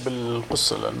 اتذكر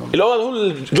بالقصه لانه الأول هو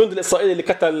الجندي الاسرائيلي اللي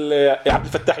قتل عبد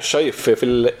الفتاح الشريف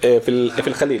في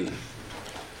الخليل،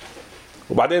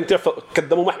 وبعدين تعرف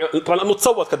قدموا محكمه. طبعا انه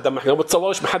تصور قدم محكمه، ما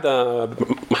بتصورش ما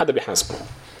حدا بيحاسبه.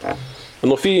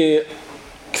 انه في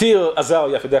كثير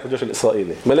ازاريا في داخل الجيش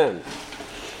الاسرائيلي ملان.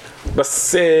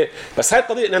 بس هاي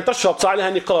القضيه اللي انتشرت صار عليها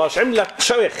نقاش، عملت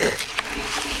شرخ.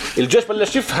 الجيش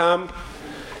بلش يفهم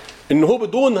انه هو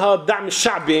بدون هذا الدعم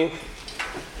الشعبي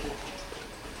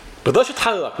بقدرش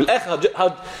يتحرك. بالاخر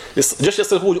هذا الجيش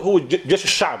الاسرائيلي هو جيش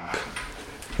الشعب.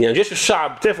 يعني جيش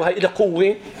الشعب بتعرفوا هاي لها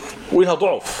قوه ولها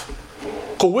ضعف.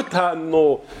 قوتها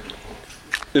انه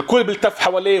الكل بيلتف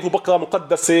حواليه، هو بقرة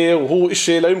مقدسة وهو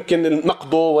إشي لا يمكن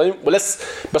نقضه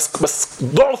بس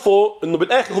ضعفه انه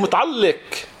بالاخر هو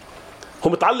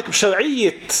متعلق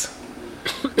بشرعية،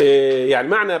 يعني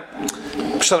معنى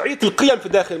بشرعية القيم في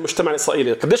داخل المجتمع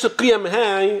الإسرائيلي. قديش القيم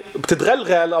هاي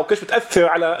بتتغلغل أو كيف بتأثر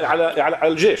على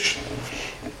الجيش.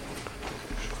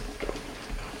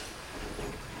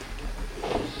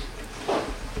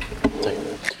 طيب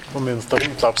هم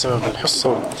مضطرين يطلعوا بسبب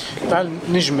الحصة. تعال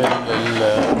نجمل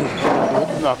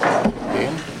نعطي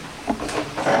دقيقتين.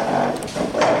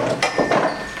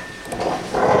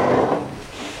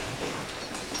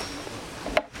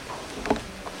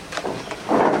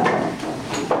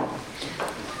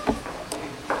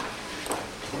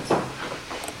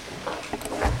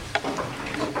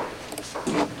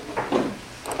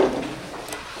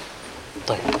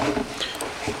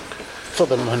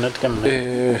 تفضل مهند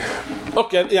كمل.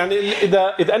 اوكي، يعني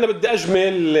اذا انا بدي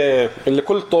اجمل اللي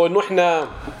قلته انه احنا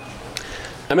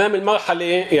امام المرحله،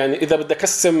 يعني اذا بدي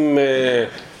اقسم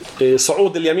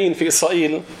صعود اليمين في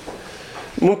اسرائيل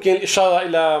ممكن الاشاره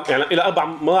الى 4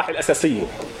 مراحل اساسيه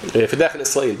في داخل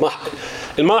اسرائيل.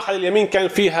 المرحله اليمين كان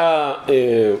فيها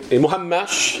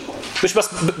مهمش،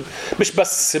 مش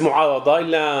بس معارضه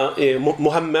الا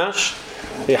مهمش،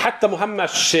 حتى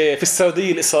مهمش في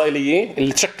السرديه الاسرائيليه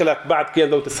اللي تشكلت بعد قيام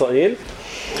دوله اسرائيل.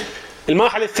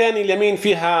 المرحله الثانيه اليمين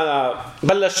فيها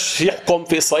بلش يحكم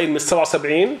في اسرائيل من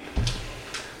 77،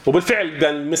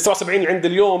 وبالفعل من 77 عند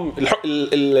اليوم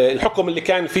الحكم اللي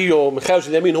كان فيه من خارج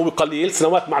اليمين هو قليل،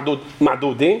 سنوات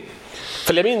معدوده.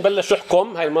 فاليمين بلش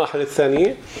يحكم. هاي المرحله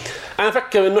الثانيه. انا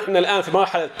افكر انه احنا الان في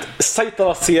مرحله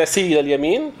السيطره السياسيه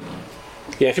لليمين،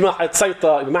 يعني في مرحله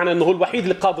سيطره بمعنى انه هو الوحيد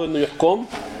اللي قادر انه يحكم،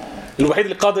 الوحيد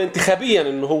اللي قادر انتخابيا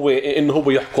انه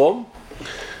هو يحكم.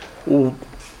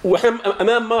 واحنا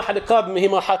امام مرحله قادمه هي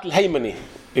مرحله الهيمنه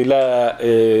الى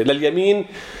لليمين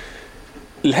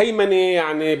الهيمنة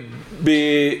يعني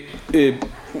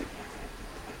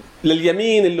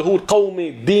لليمين اللي هو القومي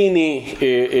الديني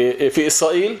في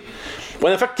إسرائيل.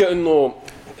 وأنا أفكر إنه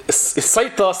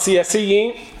السيطرة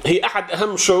السياسية هي أحد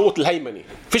أهم شروط الهيمنة.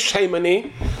 فيش هيمنة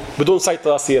بدون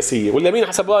سيطرة سياسية، واليمين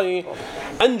حسب رأيي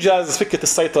أنجز فكرة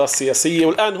السيطرة السياسية،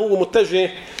 والآن هو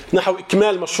متجه نحو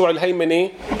إكمال مشروع الهيمنة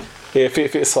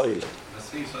في إسرائيل. بس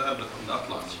في سؤال بدي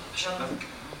اطلع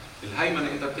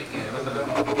الهيمنه انت بتحكي يعني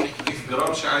مثلا كيف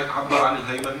جرامشي عبر عن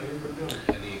الهيمنه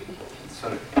يعني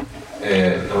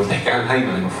لما بنحكي عن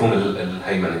الهيمنه، مفهوم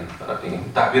الهيمنه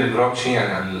تعبير جرامشي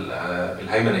يعني عن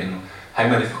الهيمنه انه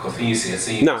هيمنه ثقافيه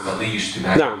سياسيه نعم. اقتصاديه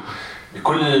اجتماعيه. نعم.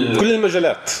 كل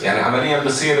المجالات. يعني عمليا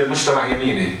بصير المجتمع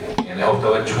يميني يعني او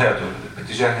توجهاته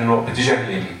باتجاه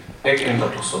اليمين. هيك انت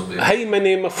بتقصد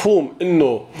هيمنه مفهوم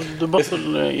انه ضبط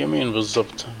اليمين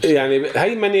بالضبط. يعني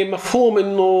هيمنه مفهوم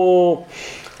انه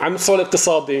على المستوى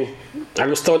الاقتصادي، على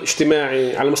المستوى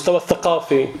الاجتماعي، على المستوى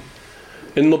الثقافي،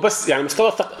 انه بس يعني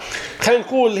مستوى خلينا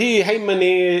نقول هي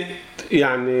هيمنه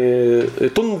يعني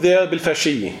تنذر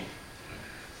بالفاشيه.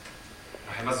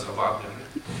 رح يمزقوا بعض يعني.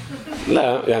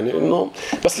 لا يعني انه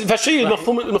بس الفاشيه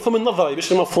المفهوم النظري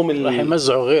مش المفهوم رح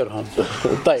يمزعوا غيرهم.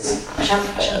 طيب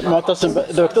معتصم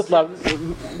اذا بدك تطلع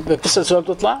بدك تسال سؤال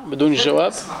بتطلع بدون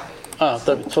الجواب.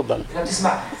 طيب تفضل. اذا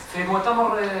بتسمع في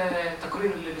مؤتمر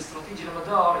تقرير الاستراتيجي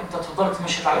لمدار انت تفضلت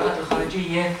مشهد العلاقات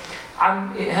الخارجيه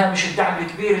عن هامش الدعم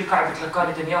الكبير لقاعده لقاء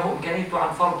نتنياهو امكانيته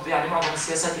عن فرض يعني معظم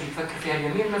السياسات اللي بفكر فيها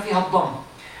اليمين ما فيها الضم.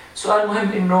 سؤال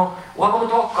مهم انه وهذا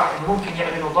متوقع انه ممكن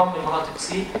يعلنوا ضم المناطق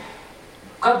سي،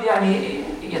 قد يعني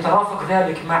يترافق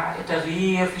ذلك مع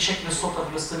تغيير في شكل السلطه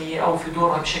الفلسطينيه او في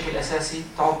دورها بشكل اساسي.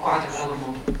 توقعاتك في هذا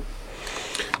الموضوع؟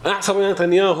 انا احسب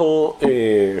نتنياهو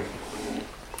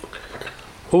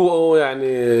هو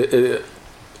يعني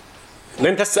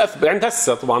عند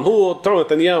هسه طبعا هو ترى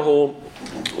نتنياهو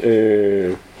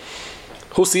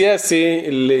هو سياسي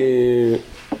اللي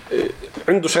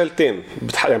عنده شغلتين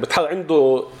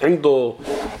عنده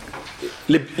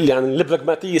يعني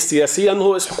البراغماتيه السياسيه انه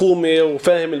هو رئيس حكومه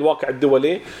وفاهم الواقع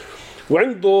الدولي،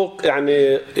 وعنده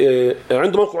يعني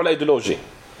عنده موقعه الايديولوجي.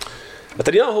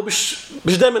 نتنياهو مش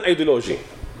دائما ايديولوجي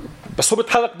بس هو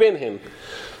بيتحرك بينهم،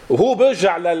 وهو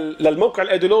بيرجع للموقع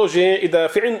الايديولوجي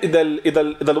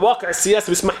اذا الواقع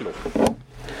السياسي بيسمح له.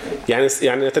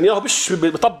 يعني نتنياهو مش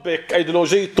بيطبق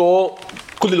ايديولوجيته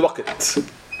كل الوقت.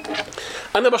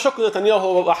 انا بشك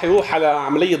نتنياهو راح يروح على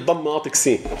عمليه ضم مناطق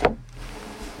سي.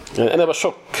 يعني انا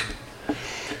بشك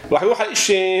راح يروح على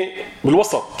شيء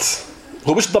بالوسط.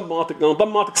 هو مش ضم مناطق، لانه ضم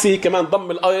مناطق سي كمان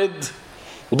ضم الارض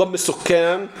وضم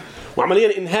السكان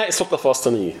وعمليا انهاء السلطه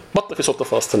الفلسطينيه. بطل في سلطه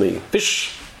فلسطينيه، فيش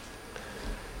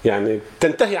يعني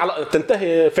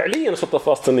تنتهي فعليا السلطه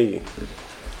الفلسطينيه.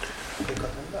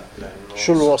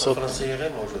 شو الوسط؟ الفرنسيه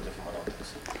غير موجوده في مناطق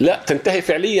لا تنتهي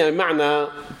فعليا معنى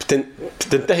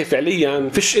تنتهي فعليا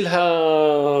فيش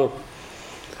إلها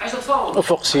عايز تفاوض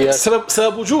افق سياسي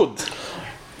سبب وجود.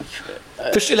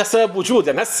 فيش إلها سبب وجود.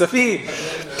 يعني هسه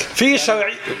في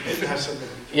شرعي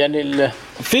يعني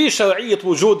في شرعيه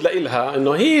وجود لإلها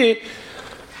انه هي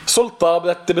سلطه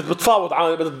بتفاوض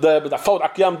بدها تفاوض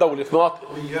على قيام دوله في مناطق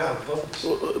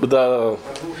بدها.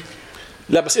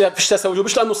 لا بس إذا فيش تساوي وجود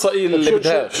مش لانه اسرائيل اللي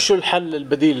بدهاش. شو الحل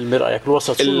البديل برايك؟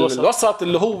 الوسط الوسط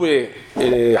اللي هو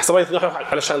حسابين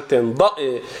على شغلتين: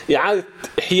 اعاده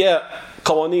احياء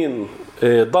قوانين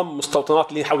ضم مستوطنات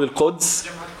اللي حول القدس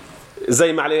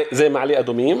زي ما عليه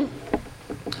ادوميم،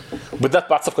 بالذات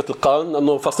بعد صفقه القرن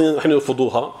لانه الفلسطينيين رح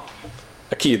يرفضوها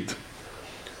اكيد.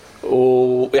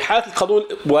 وإحالة القانون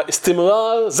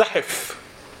واستمرار زحف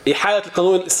إحالة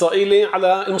القانون الإسرائيلي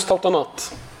على المستوطنات.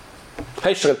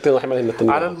 هاي الشغلتين راح يعملها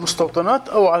نتنياهو. على المستوطنات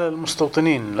أو على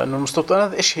المستوطنين؟ لأنه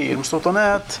المستوطنات إيش هي؟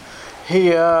 المستوطنات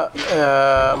هي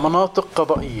مناطق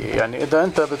قضائية. يعني إذا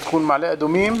أنت بتكون مع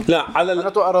أدوميم لا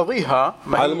على أراضيها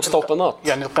على المستوطنات.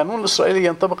 يعني القانون الإسرائيلي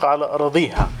ينطبق على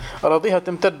أراضيها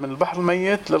تمتد من البحر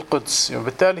الميت للقدس،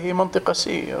 وبالتالي هي منطقة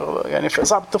سي. يعني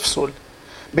صعب تفصل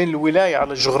بين الولاية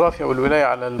على الجغرافيا والولاية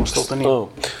على المستوطنين.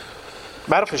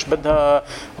 بعرفش بدها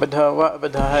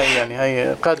هاي يعني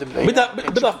هاي قادم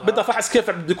بدها فحص كيف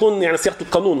بده يكون يعني صياغه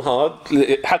القانون هذا،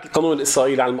 حتى القانون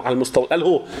الاسرائيلي على المستوطن. هل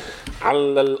هو على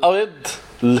الارض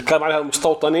اللي كان عليها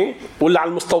المستوطنه ولا على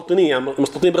المستوطنين؟ يعني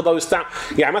المستوطنين بيقدروا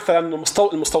يعني مثلا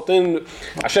المستوطنين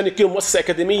عشان يكونوا مؤسسه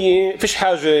اكاديميه فيش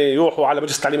حاجه يروحوا على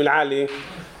مجلس التعليم العالي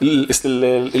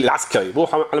العسكري،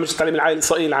 بيروحوا على مجلس التعليم العالي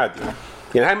الاسرائيلي العادي.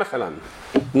 يعني هاي مثلا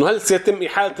انه هل سيتم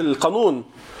احاله القانون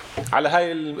على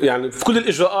هاي يعني في كل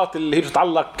الاجراءات اللي هي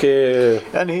بتتعلق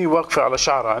يعني هي واقفه على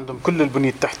شعرها. عندهم كل البنيه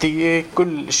التحتيه،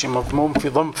 كل شيء مضموم في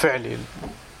ضم فعلي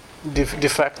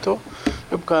ديفاكتو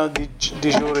يبقى دي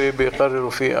جوري بيقرروا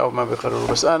فيه او ما بيقرروا.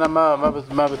 بس انا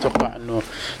ما بتوقع انه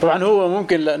طبعا هو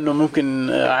ممكن، لانه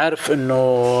ممكن عارف انه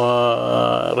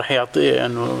راح يعطيه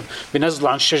انه بينزلوا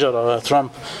عن الشجره ترامب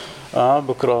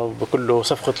بكره بقول له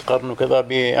صفقه القرن وكذا،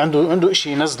 عنده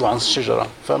شيء ينزله عن الشجره،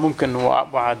 فممكن هو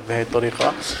وعد بهي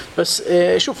الطريقه. بس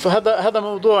شوف هذا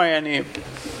موضوع، يعني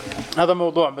هذا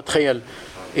موضوع بتخيل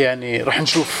يعني راح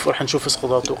نشوف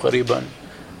اسقاطاته قريبا.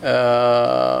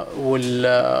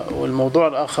 والموضوع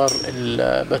الآخر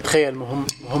اللي بتخيل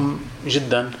مهم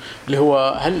جدا اللي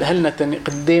هو هل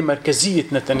قد ايه مركزية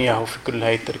نتنياهو في كل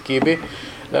هاي التركيبة،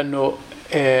 لأنه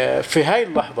في هاي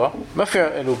اللحظة ما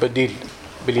في له بديل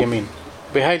باليمين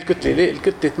بهاي الكتلة.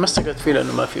 الكتلة تمسكت فيه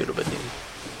لأنه ما في له بديل.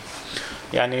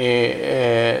 يعني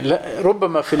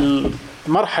ربما في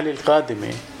المرحلة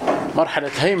القادمة،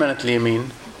 مرحلة هيمنة اليمين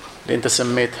اللي انت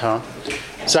سميتها،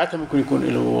 ساعتها ممكن يكون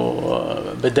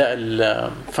له بدائل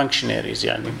فانكشنيريز،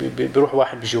 يعني بيروح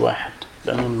واحد بيجي واحد،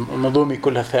 لأنه المنظومة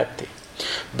كلها ثابتة.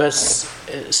 بس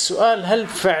السؤال هل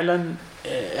فعلا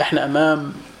احنا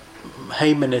أمام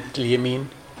هيمنة اليمين؟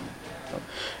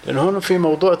 لأنه هون في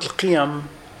موضوع القيم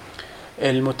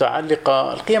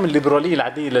المتعلقة، القيم الليبرالية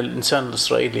العادية للإنسان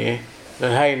الإسرائيلي،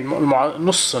 لأن هاي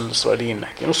نص الإسرائيليين،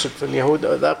 نحكي نص في اليهود،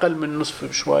 أقل من نصف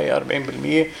بشوية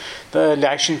 40% اللي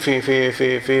عايشين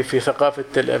في ثقافة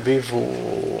تل أبيب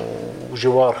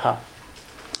وجوارها.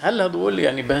 هل هذول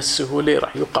يعني بهالسهولة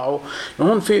راح يقعوا؟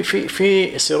 هون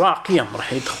في صراع قيم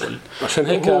راح يدخل. عشان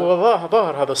هيك هو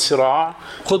ظاهر هذا الصراع.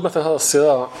 خذ مثلا هذا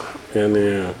الصراع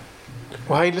يعني،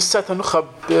 وهي لساتها نخب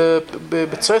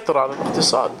بتسيطر على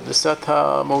الاقتصاد،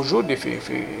 لساتها موجودة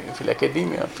في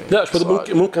الأكاديمية. لا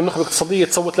ممكن نخب اقتصادية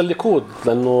تصوت للليكود،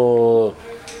 لأنه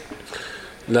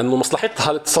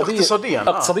مصلحتها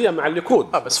اقتصاديا مع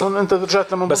الليكود. بس هون أنت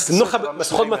رجعت لمنظومة بس النخب،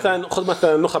 بس خذ مثلا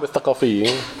النخب الثقافية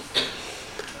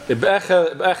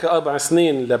بآخر 4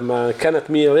 سنين لما كانت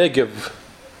ميا ريغيف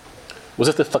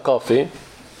وزارة الثقافة،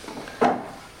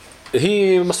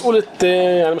 هي مسؤولة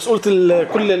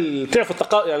كل تعرف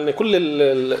يعني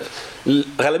كل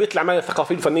غالبية الأعمال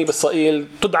الثقافية الفنية بإسرائيل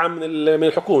تدعم من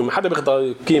الحكومة. ما حدا بيقدر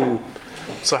يقيم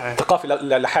صحيح ثقافي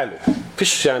لحاله،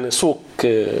 فيش يعني سوق،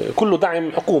 كله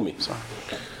دعم حكومي. صح.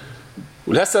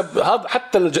 ولهسب هذا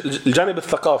حتى الجانب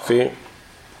الثقافي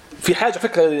في حاجة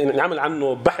فكرة نعمل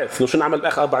عنه بحث، شو نعمل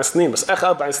بآخر 4 سنين. بس آخر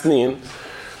 4 سنين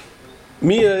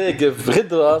ميا ريغيف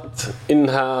غدرت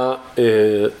إنها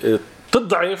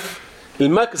تضعف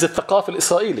المركز الثقافي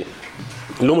الإسرائيلي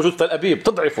اللي هو موجود في تل أبيب،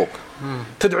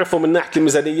 تضعفه من ناحية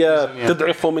الميزانيات،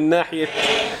 تضعفه من ناحية،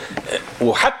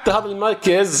 وحتى هذا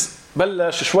المركز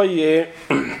بلش شوية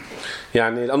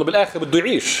يعني لأنه بالآخر بده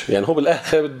يعيش، يعني هو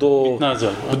بالآخر بده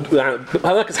يتنازل. يعني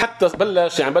هذا المركز حتى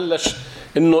بلش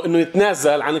إنه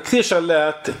يتنازل عن كثير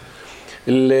شغلات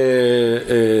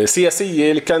السياسية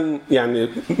اللي كان يعني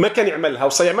ما كان يعملها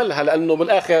وسيعملها، لأنه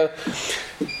بالآخر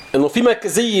إنه في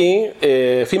مركزية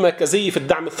في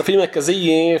الدعم، في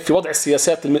مركزية في وضع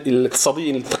السياسات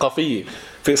الاقتصادية الثقافية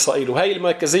في إسرائيل، وهي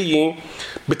المركزية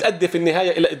بتؤدي في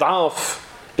النهاية إلى إضعاف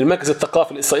المركز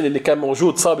الثقافي الإسرائيلي اللي كان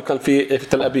موجود سابقا في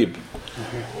تل أبيب.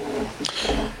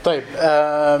 طيب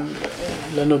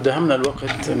لأنه دهمنا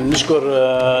الوقت، نشكر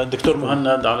الدكتور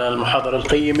مهند على المحاضرة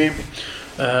القيمة،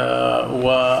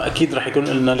 وأكيد رح يكون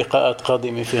لنا لقاءات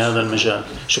قادمة في هذا المجال.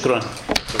 شكرا.